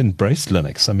Microsoft has embraced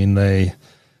Linux. I mean,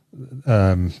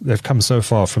 they've come so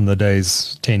far from the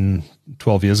days 10,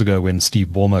 12 years ago when Steve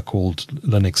Ballmer called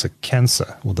Linux a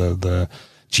cancer, or the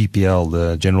GPL,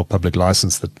 the general public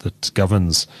license that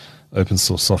governs open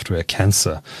source software, a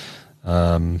cancer.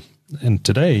 And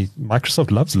today,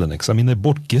 Microsoft loves Linux. I mean, they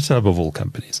bought GitHub of all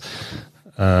companies.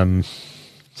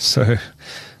 So...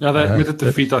 Yeah, they admitted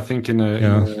defeat, I think, in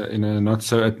a not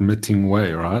so admitting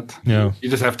way, right? Yeah. You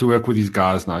just have to work with these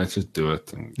guys now. Let's just do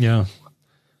it. Yeah.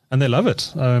 And they love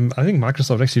it. I think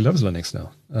Microsoft actually loves Linux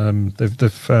now.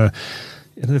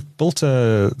 They've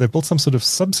built some sort of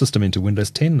subsystem into Windows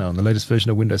 10 now. In the latest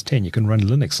version of Windows 10, you can run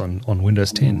Linux on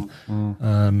Windows 10.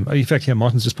 In fact, here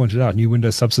Martin's just pointed out, new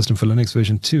Windows subsystem for Linux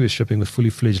version 2 is shipping with fully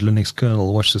fledged Linux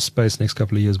kernel. Watch this space. Next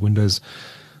couple of years, Windows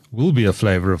will be a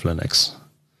flavor of Linux.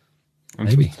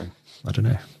 Maybe. I don't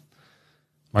know.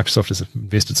 Microsoft has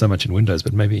invested so much in Windows,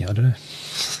 but maybe, I don't know.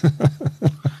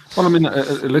 Well, I mean,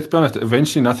 let's be honest,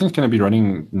 eventually nothing's going to be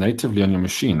running natively on your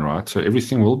machine, right? So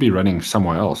everything will be running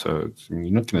somewhere else. So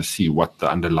you're not going to see what the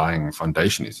underlying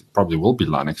foundation is. It probably will be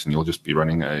Linux, and you'll just be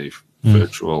running a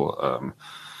virtual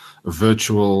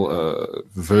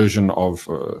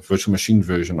machine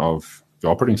version of the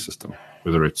operating system,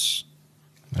 whether it's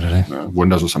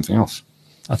Windows or something else.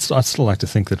 I'd still like to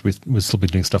think that we'd still be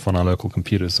doing stuff on our local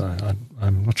computers.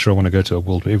 I'm not sure I want to go to a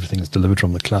world where everything is delivered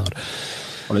from the cloud.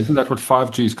 Well, isn't that what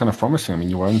 5G is kind of promising? I mean,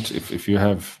 you won't, if you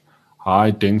have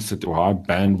high density or high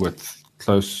bandwidth,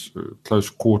 close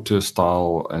quarter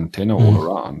style antenna all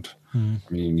around. I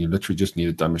mean, you literally just need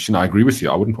a dumb machine. I agree with you.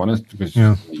 I wouldn't want it, because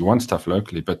you want stuff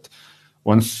locally. But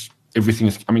once everything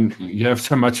is, I mean, you have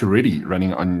so much already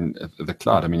running on the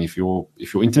cloud. I mean, if your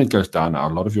internet goes down now, a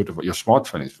lot of your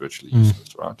smartphone is virtually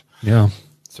useless, right? Yeah.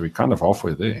 So we're kind of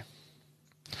halfway there.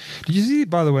 Did you see,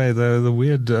 by the way, the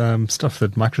weird stuff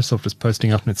that Microsoft is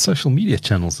posting up on its social media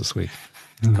channels this week?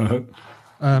 No.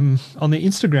 On the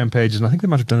Instagram page, and I think they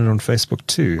might have done it on Facebook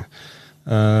too.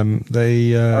 With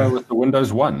the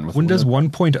Windows 1. Windows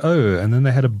 1.0, and then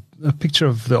they had a picture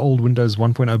of the old Windows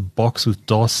 1.0 box with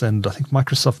DOS and I think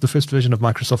the first version of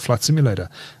Microsoft Flight Simulator.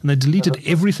 And they deleted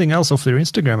everything else off their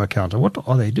Instagram account. And what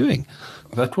are they doing?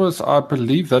 That was, I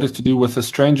believe that is to do with the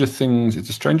Stranger Things. It's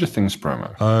a Stranger Things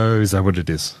promo. Oh, is that what it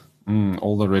is?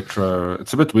 All the retro.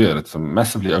 It's a bit weird. It's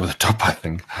massively over the top, I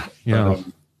think. Yeah.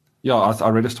 But, I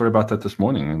read a story about that this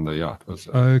morning. And it was.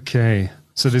 Okay.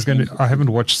 So there's I haven't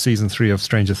watched season 3 of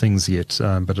Stranger Things yet,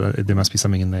 but there must be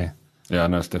something in there. Yeah,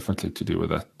 no, it's definitely to do with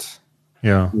that.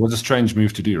 Yeah. It was a strange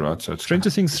move to do, right? So Stranger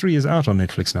Things 3 is out on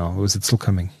Netflix now, or is it still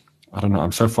coming? I don't know.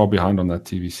 I'm so far behind on that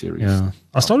TV series. Yeah.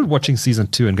 I started watching season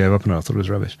 2 and gave up on it. I thought it was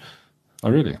rubbish. Oh,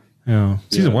 really? Yeah.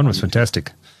 Season 1 was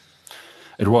fantastic.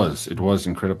 It was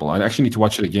incredible. I actually need to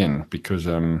watch it again because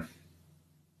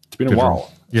it's been a while.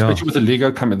 Yeah. Especially with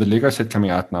the Lego set coming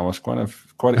out now, I was quite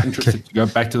interested to go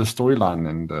back to the storyline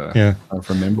and kind of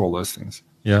remember all those things.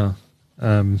 Yeah.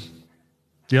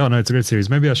 Yeah, no, it's a great series.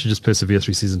 Maybe I should just persevere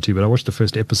through season 2, but I watched the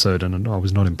first episode and I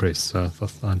was not impressed, so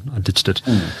I ditched it.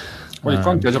 Well, you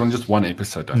can't judge it on just one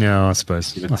episode. Yeah, I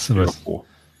suppose. I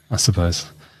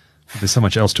suppose. There's so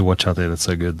much else to watch out there that's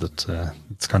so good that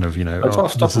it's kind of, That's why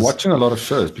I've stopped watching a lot of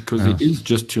shows because it is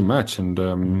just too much. And,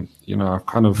 I've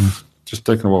kind of just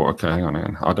taken okay, hang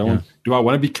on. Do I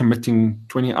want to be committing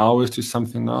 20 hours to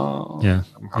something now? Yeah.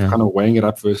 I'm kind of weighing it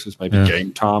up versus maybe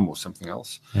game time or something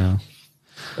else. Yeah.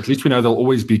 At least we know there'll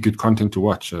always be good content to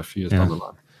watch a few years down the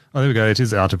line. Oh, there we go. It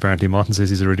is out, apparently. Martin says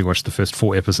he's already watched the first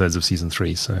 4 episodes of season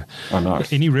 3. So,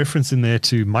 nice. Any reference in there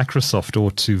to Microsoft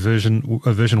or to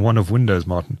version 1 of Windows,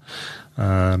 Martin?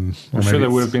 I'm sure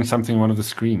there would have been something on one of the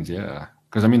screens, yeah.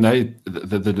 Because, I mean,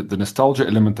 the nostalgia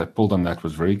element they pulled on that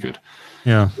was very good.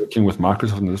 Yeah. Working with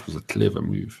Microsoft, and this was a clever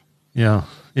move. Yeah,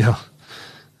 yeah.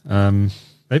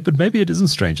 But maybe it isn't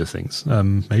Stranger Things.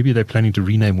 Maybe they're planning to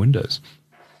rename Windows.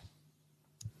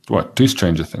 What? Do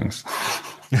Stranger Things?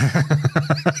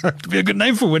 It'd be a good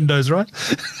name for Windows, right?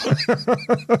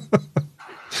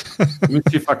 Let me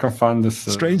see if I can find this.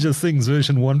 Stranger Things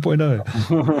version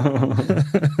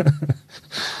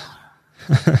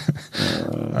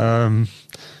 1.0.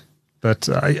 But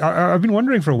I've been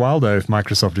wondering for a while, though, if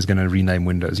Microsoft is going to rename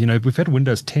Windows. We've had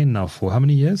Windows 10 now for how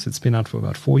many years? It's been out for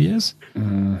about 4 years.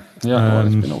 It's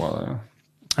been a while. Yeah.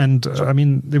 And, I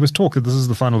mean, there was talk that this is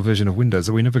the final version of Windows,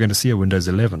 that we're never going to see a Windows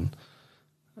 11.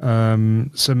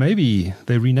 So maybe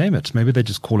they rename it. Maybe they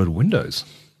just call it Windows.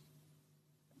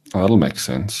 Oh, that'll make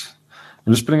sense.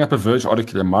 I'm just putting up a Verge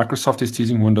article here. Microsoft is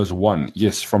teasing Windows 1,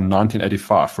 yes, from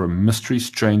 1985 for a mystery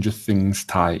Stranger Things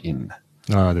tie-in.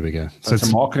 Oh, there we go. So it's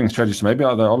a marketing strategy. So maybe they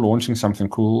are launching something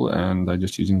cool and they're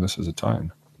just using this as a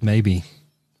tie-in. Maybe.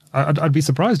 I'd be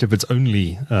surprised if it's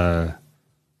only to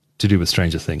do with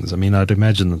Stranger Things. I mean, I'd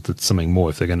imagine that it's something more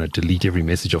if they're going to delete every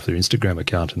message off their Instagram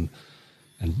account and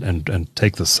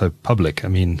take this so public. I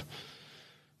mean,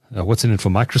 what's in it for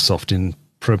Microsoft in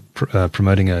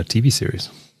promoting a TV series?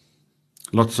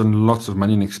 Lots and lots of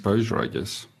money and exposure, I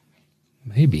guess.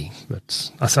 Maybe,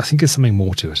 but I think there's something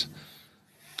more to it.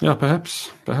 Yeah, perhaps.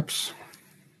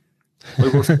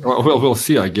 We'll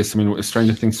see, I guess. I mean,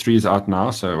 Stranger Things 3 is out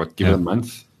now, so give it a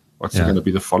month. What's going to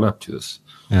be the follow-up to this?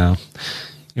 Yeah.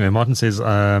 Anyway, Martin says,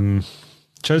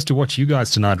 chose to watch you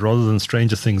guys tonight rather than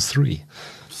Stranger Things 3.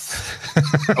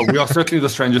 We are certainly the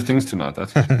Stranger Things tonight.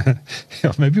 That's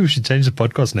yeah, maybe we should change the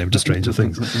podcast name to Stranger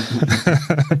Things.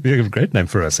 It'd be a great name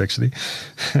for us, actually.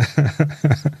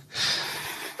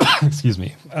 Excuse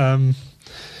me.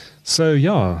 So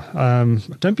yeah,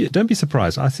 don't be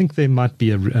surprised. I think there might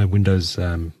be a Windows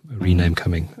rename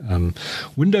coming.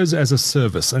 Windows as a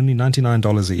service, only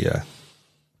 $99 a year.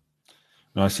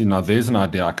 No, I see. Now there's an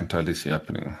idea I can totally see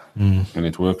happening, and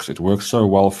it works. It works so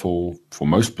well for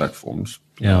most platforms.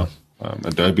 Yeah.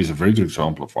 Adobe is a very good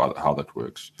example of how that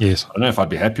works. Yes. I don't know if I'd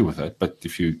be happy with that, but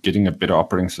if you're getting a better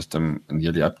operating system and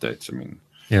yearly updates, I mean,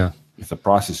 yeah, if the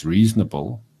price is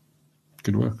reasonable, it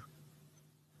could work.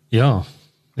 Yeah.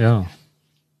 Yeah.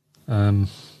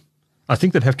 I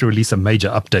think they'd have to release a major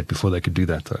update before they could do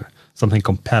that, though. Something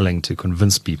compelling to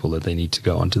convince people that they need to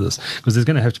go onto this. Because there's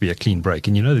going to have to be a clean break.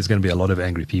 And there's going to be a lot of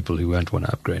angry people who won't want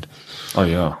to upgrade. Oh,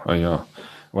 yeah.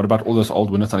 What about all those old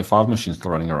Windows 95 machines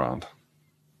still running around?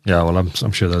 Yeah, well,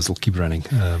 I'm sure those will keep running,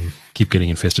 keep getting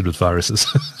infested with viruses.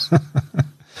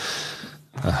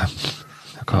 I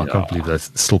can't believe there's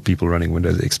still people running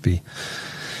Windows XP.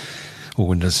 Or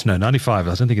Windows, 95.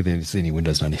 I don't think there's any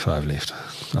Windows 95 left.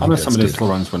 I know somebody still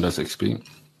runs Windows XP.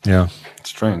 Yeah.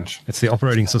 Strange. It's the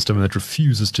operating system that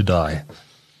refuses to die.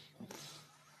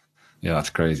 Yeah, that's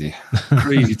crazy.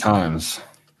 Crazy times.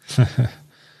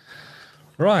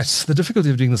 Right. The difficulty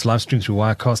of doing this live stream through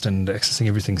Wirecast and accessing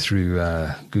everything through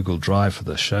Google Drive for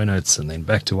the show notes and then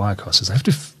back to Wirecast is I have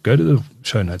to go to the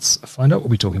show notes, find out what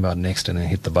we're talking about next, and then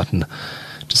hit the button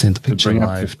to send the picture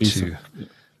live to...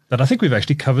 But I think we've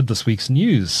actually covered this week's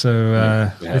news.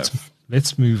 So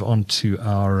let's move on to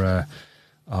our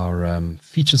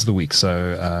features of the week.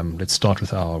 So let's start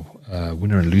with our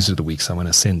winner and loser of the week. So I'm going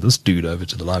to send this dude over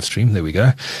to the live stream. There we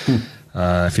go.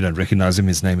 If you don't recognize him,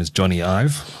 his name is Johnny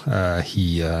Ive.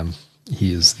 He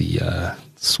is the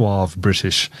suave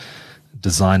British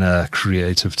designer,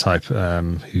 creative type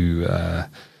who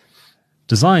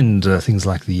designed things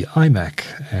like the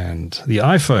iMac and the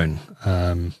iPhone.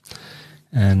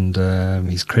 And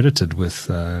he's credited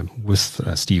with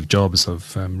Steve Jobs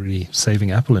of really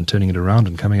saving Apple and turning it around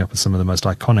and coming up with some of the most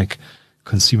iconic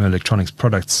consumer electronics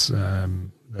products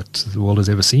that the world has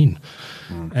ever seen.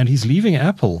 And he's leaving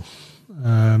Apple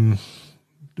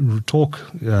talk.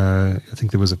 I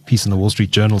think there was a piece in the Wall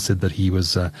Street Journal said that he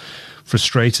was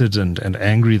frustrated and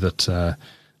angry that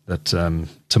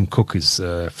Tim Cook is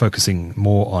focusing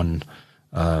more on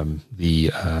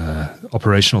the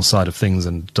operational side of things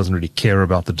and doesn't really care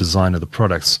about the design of the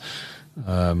products,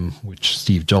 which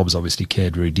Steve Jobs obviously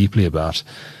cared very deeply about.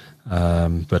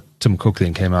 But Tim Cook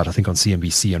then came out, I think, on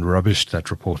CNBC and rubbished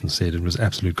that report and said it was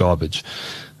absolute garbage.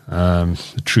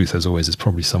 The truth, as always, is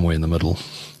probably somewhere in the middle.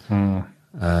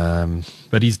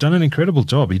 But he's done an incredible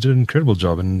job. He did an incredible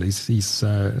job, and he's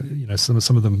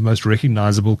some of the most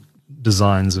recognizable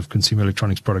designs of consumer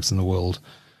electronics products in the world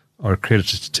are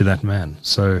credited to that man.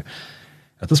 So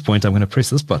at this point, I'm going to press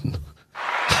this button.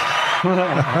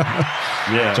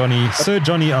 Yeah, Sir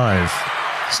Johnny Ive,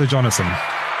 Sir Jonathan,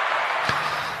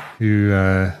 who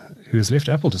has left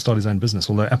Apple to start his own business,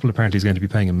 although Apple apparently is going to be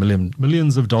paying him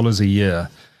millions of dollars a year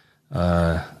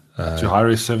to hire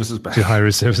his services back.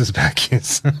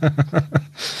 Yes.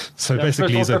 So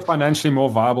basically, it's also financially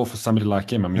more viable for somebody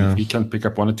like him. I mean, if he can pick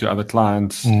up one or two other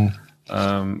clients,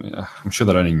 I'm sure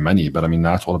they're earning money, but I mean,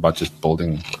 now it's all about just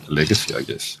building a legacy, I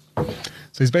guess.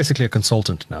 So he's basically a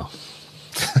consultant now.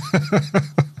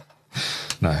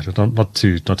 No, not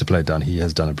to play it down. He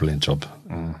has done a brilliant job.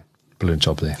 Brilliant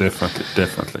job there.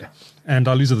 Definitely. And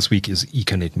our loser this week is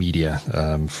Econet Media,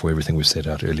 for everything we've said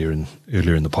out earlier in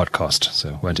the podcast.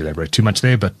 So I won't elaborate too much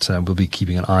there, but we'll be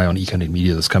keeping an eye on Econet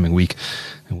Media this coming week,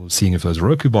 and we'll be seeing if those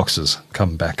Roku boxes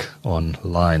come back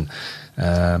online.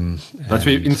 Let's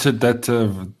insert that.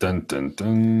 Dun, dun,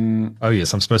 dun. Oh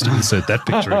yes, I'm supposed to insert that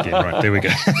picture again. Right, there we go.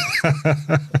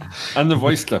 And the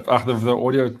voice clip. The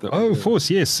audio. Of course,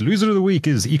 yes. Loser of the week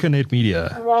is Econet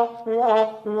Media. I love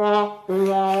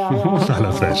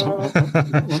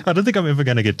that. I don't think I'm ever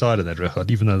going to get tired of that record,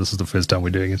 even though this is the first time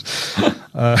we're doing it.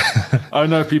 Oh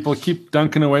no, people keep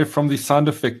dunking away from the sound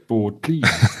effect board, please.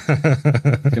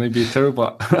 It's going to be a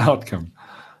terrible outcome.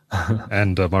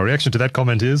 And my reaction to that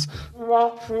comment is... Yeah,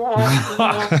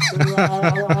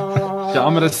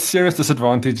 I'm at a serious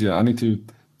disadvantage here. I need to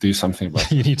do something about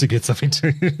it. You need to get something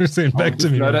to send back to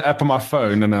me. I'll an app on my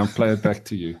phone and I'll play it back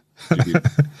to you.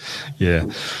 Yeah.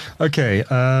 Okay.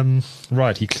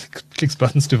 Right. He clicks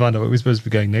buttons to find out what we're supposed to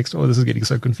be going next. Oh, this is getting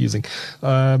so confusing.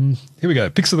 Here we go.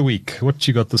 Picks of the week. What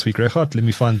you got this week, Regardt? Let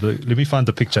me find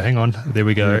the picture. Hang on. There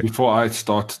we go. Before I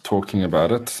start talking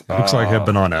about it, looks like a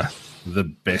banana. The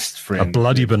best friend. A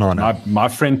bloody banana. My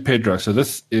friend Pedro. So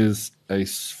this is a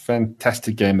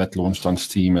fantastic game that launched on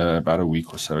Steam about a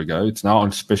week or so ago. It's now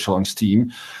on special on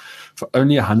Steam for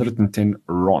only 110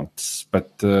 ronds.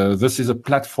 But this is a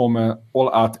platformer,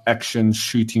 all-out action,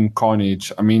 shooting,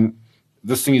 carnage. I mean,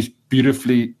 this thing is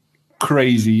beautifully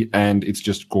crazy and it's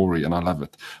just gory and I love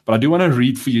it. But I do want to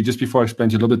read for you just before I explain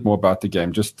to you a little bit more about the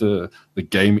game, just the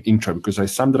game intro, because they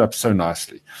summed it up so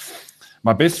nicely.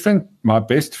 My friend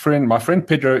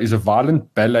Pedro is a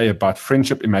violent ballet about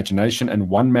friendship, imagination, and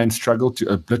one-man struggle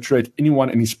to obliterate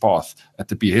anyone in his path at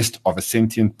the behest of a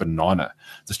sentient banana.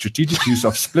 The strategic use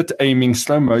of split aiming,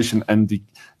 slow motion, and the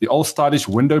all-stylish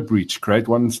window breach create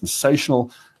one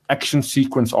sensational action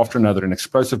sequence after another in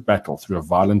explosive battle through a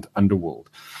violent underworld.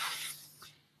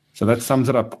 So that sums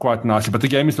it up quite nicely. But the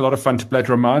game is a lot of fun to play. It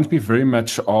reminds me very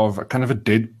much of a kind of a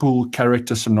Deadpool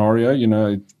character scenario, you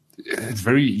know. It's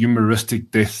very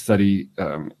humoristic death that he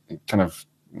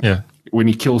when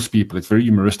he kills people, it's very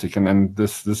humoristic, and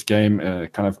this game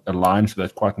kind of aligns with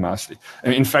that quite nicely.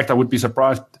 And in fact, I would be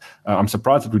surprised. I'm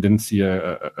surprised that we didn't see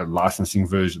a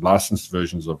licensed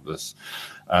versions of this.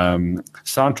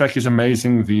 Soundtrack is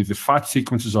amazing. The fight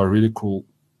sequences are really cool.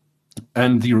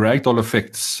 And the ragdoll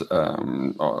effects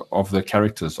of the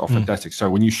characters are fantastic. So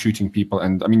when you're shooting people,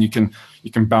 and I mean, you can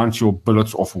bounce your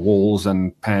bullets off walls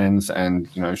and pans, and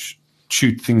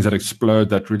shoot things that explode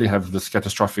that really have this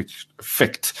catastrophic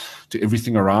effect to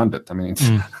everything around it. I mean,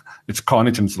 it's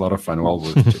carnage and it's a lot of fun. Well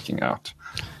worth checking out.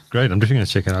 Great, I'm definitely going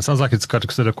to check it out. Sounds like it's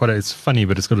got sort of it's funny,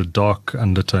 but it's got a dark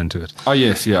undertone to it. Oh,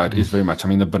 yes, yeah, it is very much. I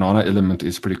mean, the banana element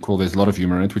is pretty cool. There's a lot of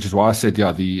humor in it, which is why I said, the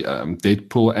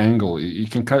Deadpool angle, you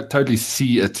can totally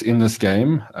see it in this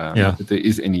game. Not that there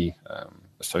is any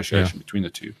association between the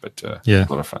two, but a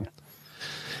lot of fun.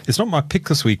 It's not my pick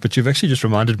this week, but you've actually just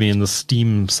reminded me in the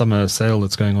Steam summer sale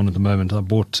that's going on at the moment. I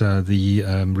bought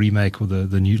the remake or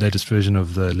the new latest version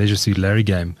of the Leisure Suit Larry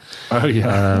game. Oh,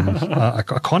 yeah. I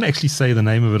can't actually say the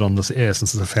name of it on this air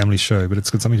since it's a family show, but it's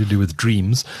got something to do with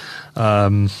dreams.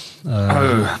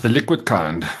 The liquid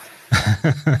kind.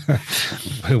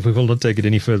 We will not take it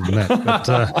any further than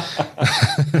that.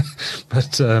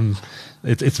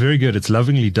 It's very good. It's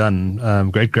lovingly done.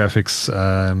 Great graphics.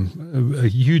 A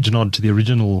huge nod to the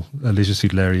original Leisure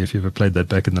Suit Larry, if you ever played that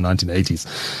back in the 1980s.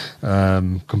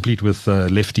 Complete with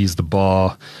lefties, the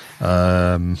bar,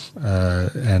 and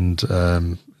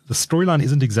the storyline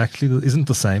isn't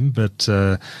the same, but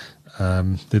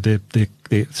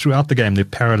they throughout the game, they're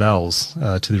parallels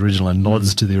to the original and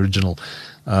nods to the original.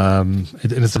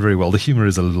 It's done very well. The humor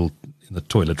is a little in the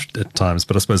toilet at times,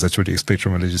 but I suppose that's what you expect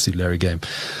from a Leisure Suit Larry game.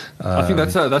 I think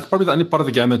that's probably the only part of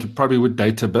the game that probably would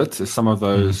date a bit, is some of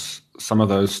those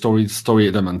story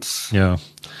elements. Yeah.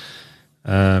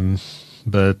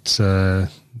 But the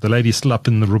lady's still up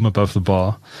in the room above the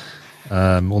bar,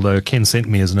 although Ken sent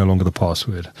me is no longer the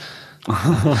password.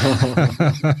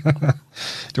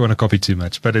 Don't want to copy too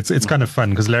much, but it's kind of fun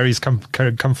because Larry's come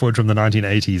forward from the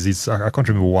 1980s. I can't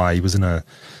remember why he was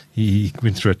he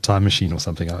went through a time machine or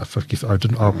something. I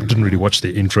didn't really watch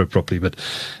the intro properly, but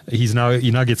he now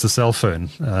gets a cell phone,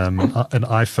 an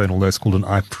iPhone, although it's called an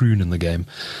iPrune in the game,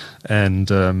 and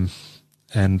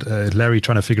Larry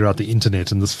trying to figure out the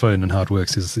internet and this phone and how it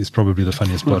works is probably the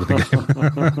funniest part of the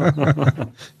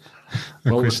game.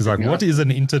 The question's like, what is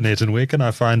an internet and where can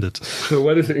I find it? So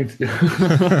what is the internet?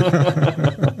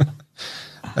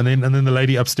 and then the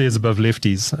lady upstairs above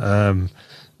Lefties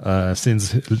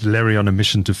sends Larry on a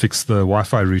mission to fix the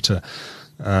Wi-Fi router.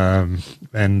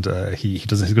 He's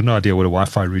got no idea what a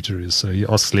Wi-Fi router is. So he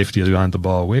asks Lefty behind the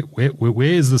bar, where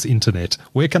is this internet?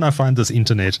 Where can I find this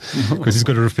internet? Because he's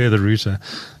got to repair the router.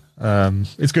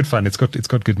 It's good fun. It's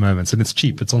got good moments, and it's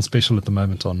cheap. It's on special at the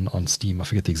moment on Steam. I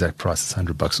forget the exact price. It's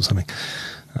 $100 or something.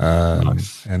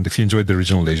 Nice. And if you enjoyed the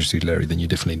original Leisure Suit Larry, then you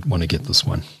definitely want to get this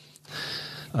one.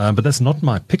 But that's not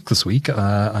my pick this week.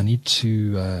 I need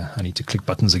to click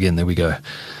buttons again. There we go.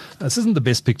 This isn't the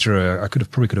best picture. I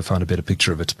probably could have found a better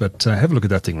picture of it, but have a look at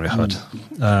that thing, Rehard.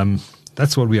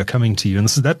 That's what we are coming to you. And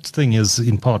that thing is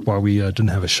in part why we didn't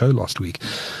have a show last week,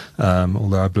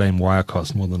 although I blame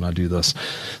Wirecast more than I do this.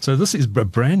 So this is a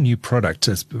brand new product.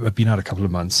 It's been out a couple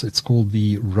of months. It's called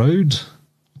the Rode.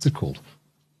 What's it called?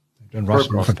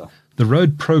 The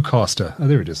Rode Procaster. Oh,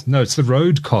 there it is. No, it's the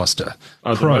Rodecaster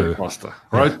Pro. The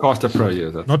Rodecaster Pro,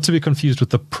 yeah. Not to be confused with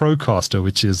the Procaster,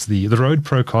 which is the Rode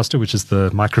Procaster, which is the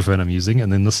microphone I'm using,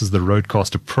 and then this is the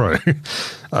Rodecaster Pro,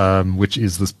 which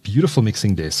is this beautiful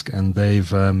mixing desk. And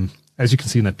they've, as you can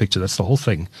see in that picture, that's the whole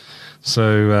thing.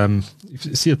 So if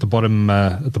you see at the bottom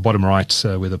right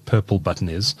where the purple button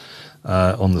is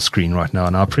on the screen right now,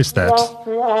 and I'll press that.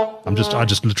 I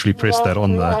just literally pressed that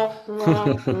on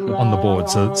the board.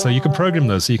 So you can program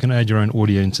those, so you can add your own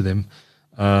audio into them.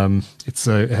 It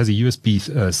has a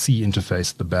USB-C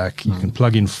interface at the back. You can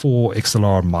plug in 4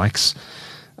 XLR mics.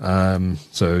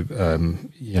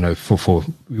 For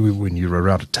when you're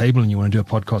around a table and you want to do a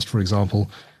podcast, for example.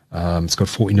 It's got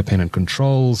 4 independent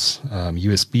controls,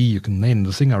 USB. You can then,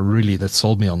 the thing that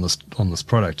sold me on this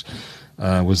product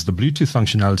was the Bluetooth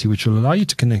functionality, which will allow you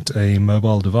to connect a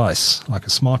mobile device like a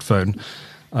smartphone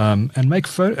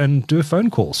and do a phone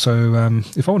call. So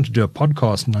if I wanted to do a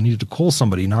podcast and I needed to call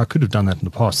somebody, now I could have done that in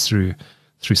the past through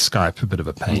Skype, a bit of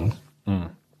a pain.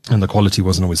 And the quality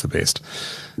wasn't always the best.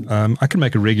 I can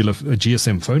make a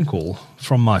GSM phone call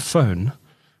from my phone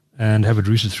and have it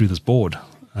routed through this board.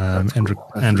 And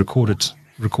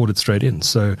record it straight in.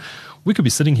 So we could be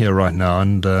sitting here right now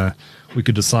and we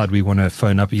could decide we want to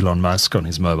phone up Elon Musk on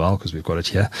his mobile, because we've got it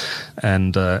here,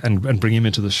 and bring him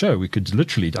into the show. I could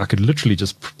literally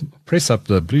just press up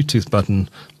the Bluetooth button,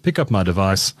 pick up my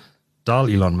device, dial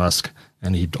Elon Musk,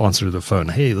 and he'd answer the phone.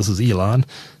 Hey, this is Elon.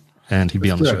 And he'd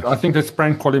be on the show. I think let's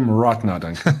prank call him right now,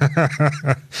 Duncan.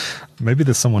 Maybe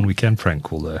there's someone we can prank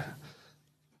call though.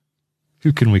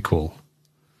 Who can we call?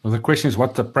 Well, the question is,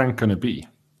 what's the prank going to be?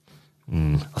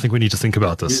 I think we need to think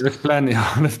about this. Let's plan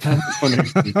this for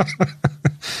next week.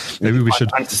 Maybe we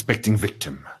should. Unsuspecting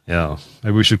victim. Yeah.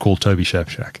 Maybe we should call Toby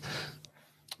Shapshak.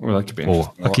 Well, that could be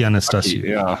interesting. Or Aki Anastasiou.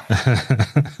 Yeah.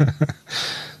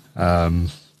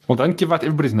 Well, don't give out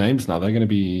everybody's names now. They're going to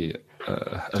be.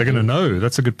 They're going to know.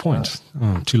 That's a good point.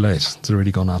 Too late. It's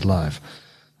already gone out live.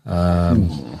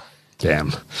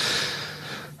 Damn.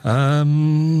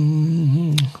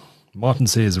 Martin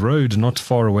says, Rode not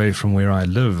far away from where I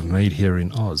live, made here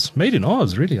in Oz. Made in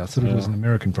Oz, really? I thought it was an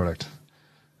American product.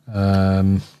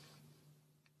 Could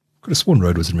have sworn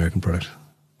Rode was an American product.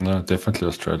 No, definitely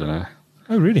Australian, eh?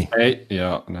 Oh, really? Hey,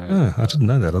 yeah, no. Oh, I didn't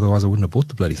know that. Otherwise, I wouldn't have bought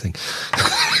the bloody thing.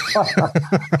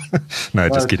 No,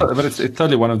 just kidding. But it's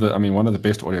totally one of the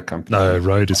best audio companies. No,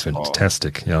 Rode is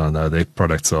fantastic. Yeah, no, their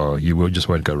products just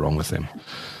won't go wrong with them.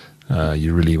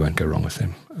 You really won't go wrong with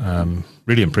them.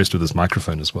 Really impressed with this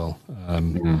microphone as well.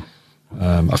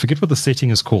 I forget what the setting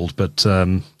is called, but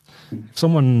if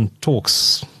someone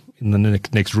talks in the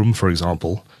next room, for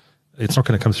example, it's not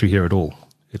going to come through here at all.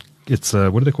 It's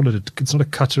what do they call it? It's not a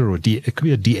cutter or it could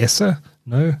be a de-esser.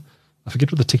 No, I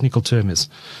forget what the technical term is,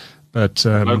 but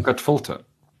low-cut filter,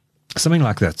 something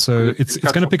like that. So it's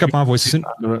going to pick up my voice.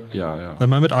 Yeah. The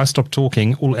moment I stop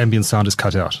talking, all ambient sound is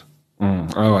cut out.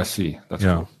 Oh, I see. That's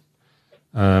cool.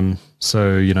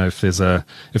 So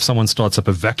if someone starts up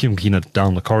a vacuum cleaner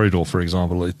down the corridor, for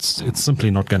example, it's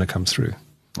simply not going to come through.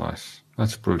 Nice.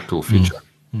 That's a pretty cool feature.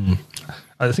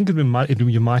 I think you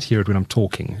might hear it when I'm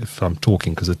talking, if I'm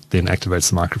talking, because it then activates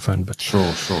the microphone. But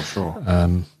Sure. so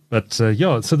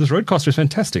this Rodecaster is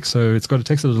fantastic. So it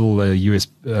takes a little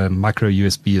micro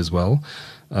USB as well.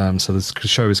 So this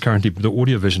show is currently, the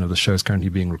audio version of the show is currently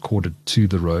being recorded to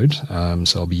the Rode.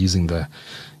 So I'll be using that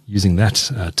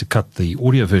to cut the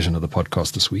audio version of the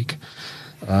podcast this week.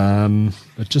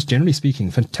 But just generally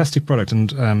speaking, fantastic product.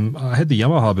 And I had the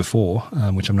Yamaha before,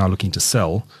 which I'm now looking to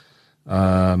sell.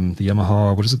 The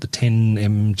Yamaha, what is it, the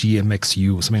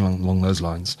 10MG-MXU or something along those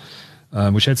lines,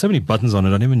 which had so many buttons on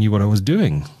it, I never knew what I was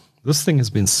doing. This thing has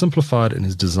been simplified and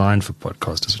is designed for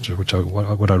podcasters,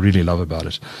 what I really love about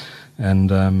it.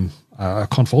 And I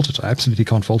can't fault it. I absolutely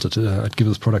can't fault it. I'd give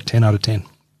this product 10 out of 10.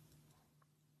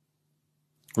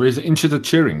 Where's the instant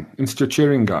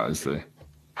cheering guys there?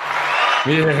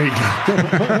 There you go.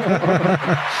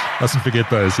 Mustn't forget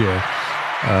those, yeah.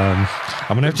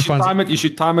 I'm going to have to find... You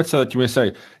should time it so that you may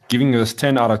say, giving this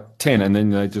 10 out of 10, and then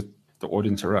the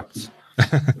audience erupts.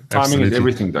 Timing is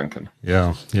everything, Duncan.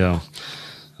 Yeah.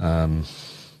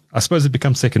 I suppose it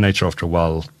becomes second nature after a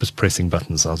while, just pressing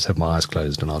buttons. I'll just have my eyes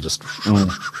closed and I'll just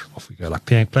off we go, like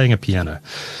playing a piano.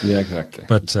 Yeah, exactly.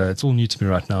 But it's all new to me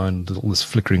right now, and all this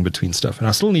flickering between stuff. And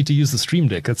I still need to use the Stream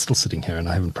Deck. It's still sitting here and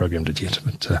I haven't programmed it yet.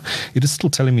 But it is still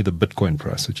telling me the Bitcoin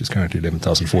price, which is currently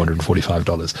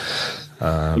 $11,445.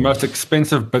 The most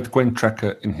expensive Bitcoin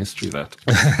tracker in history, that.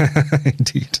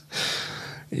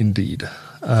 Indeed.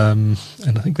 And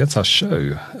I think that's our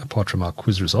show, apart from our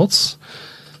quiz results.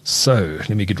 So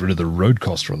let me get rid of the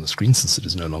Rodecaster on the screen since it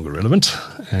is no longer relevant.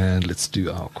 And let's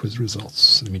do our quiz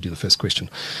results. Let me do the first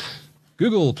question.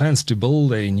 Google plans to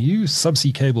build a new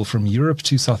subsea cable from Europe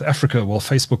to South Africa, while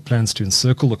Facebook plans to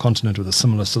encircle the continent with a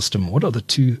similar system. What are the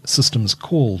two systems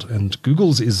called? And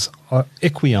Google's is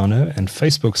Equiano and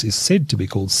Facebook's is said to be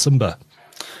called Simba.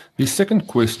 The second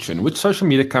question, which social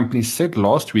media company said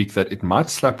last week that it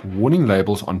might slap warning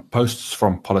labels on posts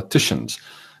from politicians?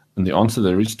 And the answer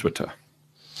there is Twitter.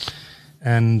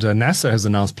 And NASA has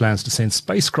announced plans to send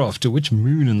spacecraft to which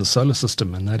moon in the solar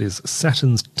system? And that is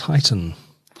Saturn's Titan.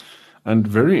 And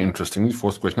very interesting, the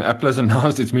fourth question. Apple has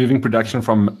announced it's moving production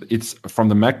from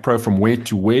the Mac Pro from where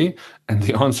to where? And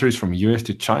the answer is from US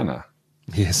to China.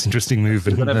 Yes, interesting move.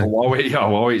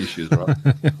 Huawei issues, right?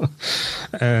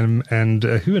 And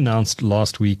who announced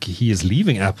last week he is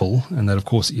leaving Apple? And that, of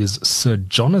course, is Sir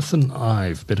Jonathan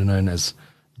Ive, better known as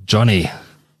Johnny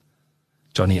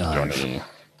Ive.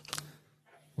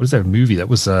 What is that movie? That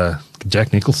was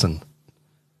Jack Nicholson.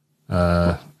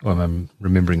 I'm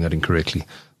remembering that incorrectly.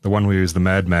 The one where he was the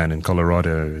madman in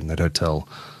Colorado in that hotel.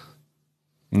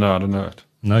 No, I don't know it.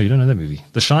 No, you don't know that movie.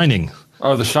 The Shining.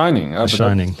 Oh, The Shining. The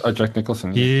Shining. Jack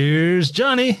Nicholson. Yeah. Here's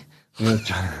Johnny. Yeah,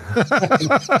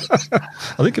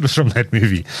 I think it was from that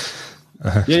movie.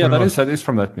 That is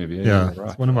from that movie. Yeah,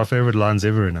 right. It's one of my favorite lines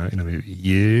ever in a movie.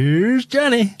 Here's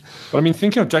Johnny. But I mean,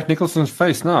 thinking of Jack Nicholson's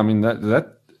face now, I mean,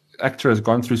 that actor has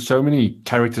gone through so many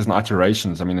characters and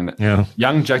iterations. I mean,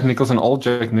 young Jack Nicholson, old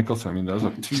Jack Nicholson. I mean, those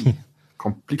are two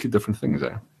completely different things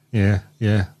there.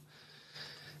 Yeah.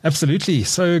 Absolutely.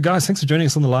 So, guys, thanks for joining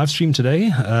us on the live stream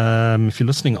today. If you're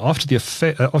listening after the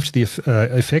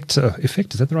effect,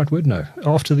 is that the right word? No.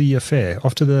 After the affair,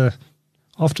 after the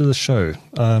show.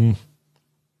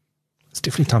 It's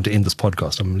definitely time to end this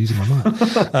podcast. I'm losing my mind.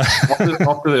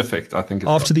 After the effect, I think.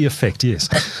 After the effect, yes.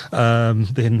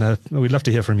 Then we'd love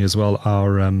to hear from you as well.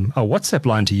 Our WhatsApp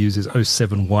line to use is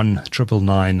 071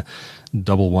 999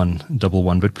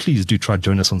 1111. But please do try to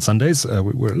join us on Sundays.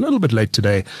 We're a little bit late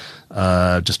today,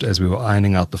 just as we were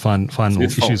ironing out the final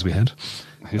issues we had.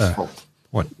 His fault.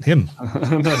 What? Him?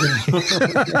 It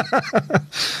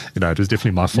was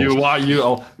definitely my fault.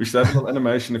 We should have a little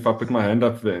animation if I put my hand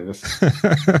up there.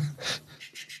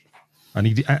 I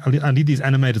need these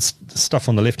animated stuff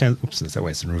on the left hand. Oops, that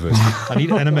way it's in reverse. I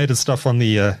need animated stuff on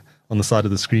the side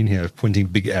of the screen here, pointing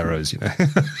big arrows. This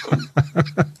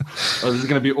is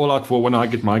going to be all out for when I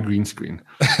get my green screen.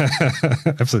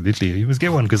 Absolutely, you must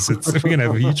get one because we're going to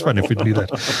have a huge fun if we do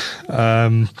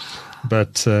that.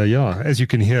 But as you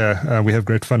can hear, we have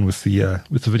great fun with the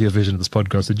video version of this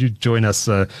podcast. So do join us,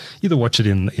 either watch it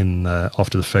in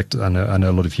after the fact. I know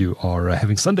a lot of you are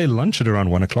having Sunday lunch at around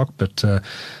 1:00, but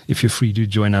if you're free, do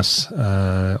join us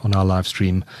on our live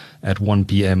stream at 1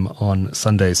 p.m. on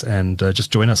Sundays, and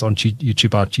just join us on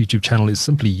YouTube. Our YouTube channel is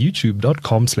simply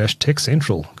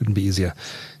youtube.com/TechCentral. Couldn't be easier.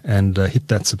 And hit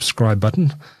that subscribe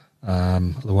button.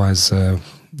 Otherwise,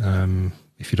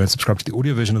 if you don't subscribe to the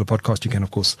audio version of the podcast, you can,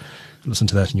 of course, listen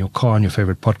to that in your car, on your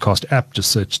favorite podcast app.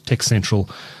 Just search Tech Central,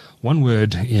 one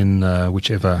word, in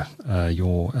whichever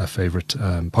your favorite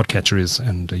podcatcher is,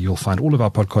 and you'll find all of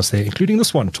our podcasts there, including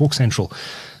this one, Talk Central.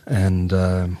 And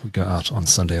we go out on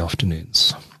Sunday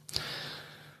afternoons.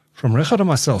 From Regardt and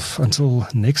myself, until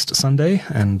next Sunday,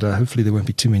 and hopefully there won't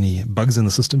be too many bugs in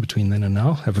the system between then and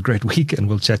now. Have a great week, and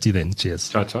we'll chat to you then. Cheers.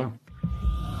 Ciao, ciao.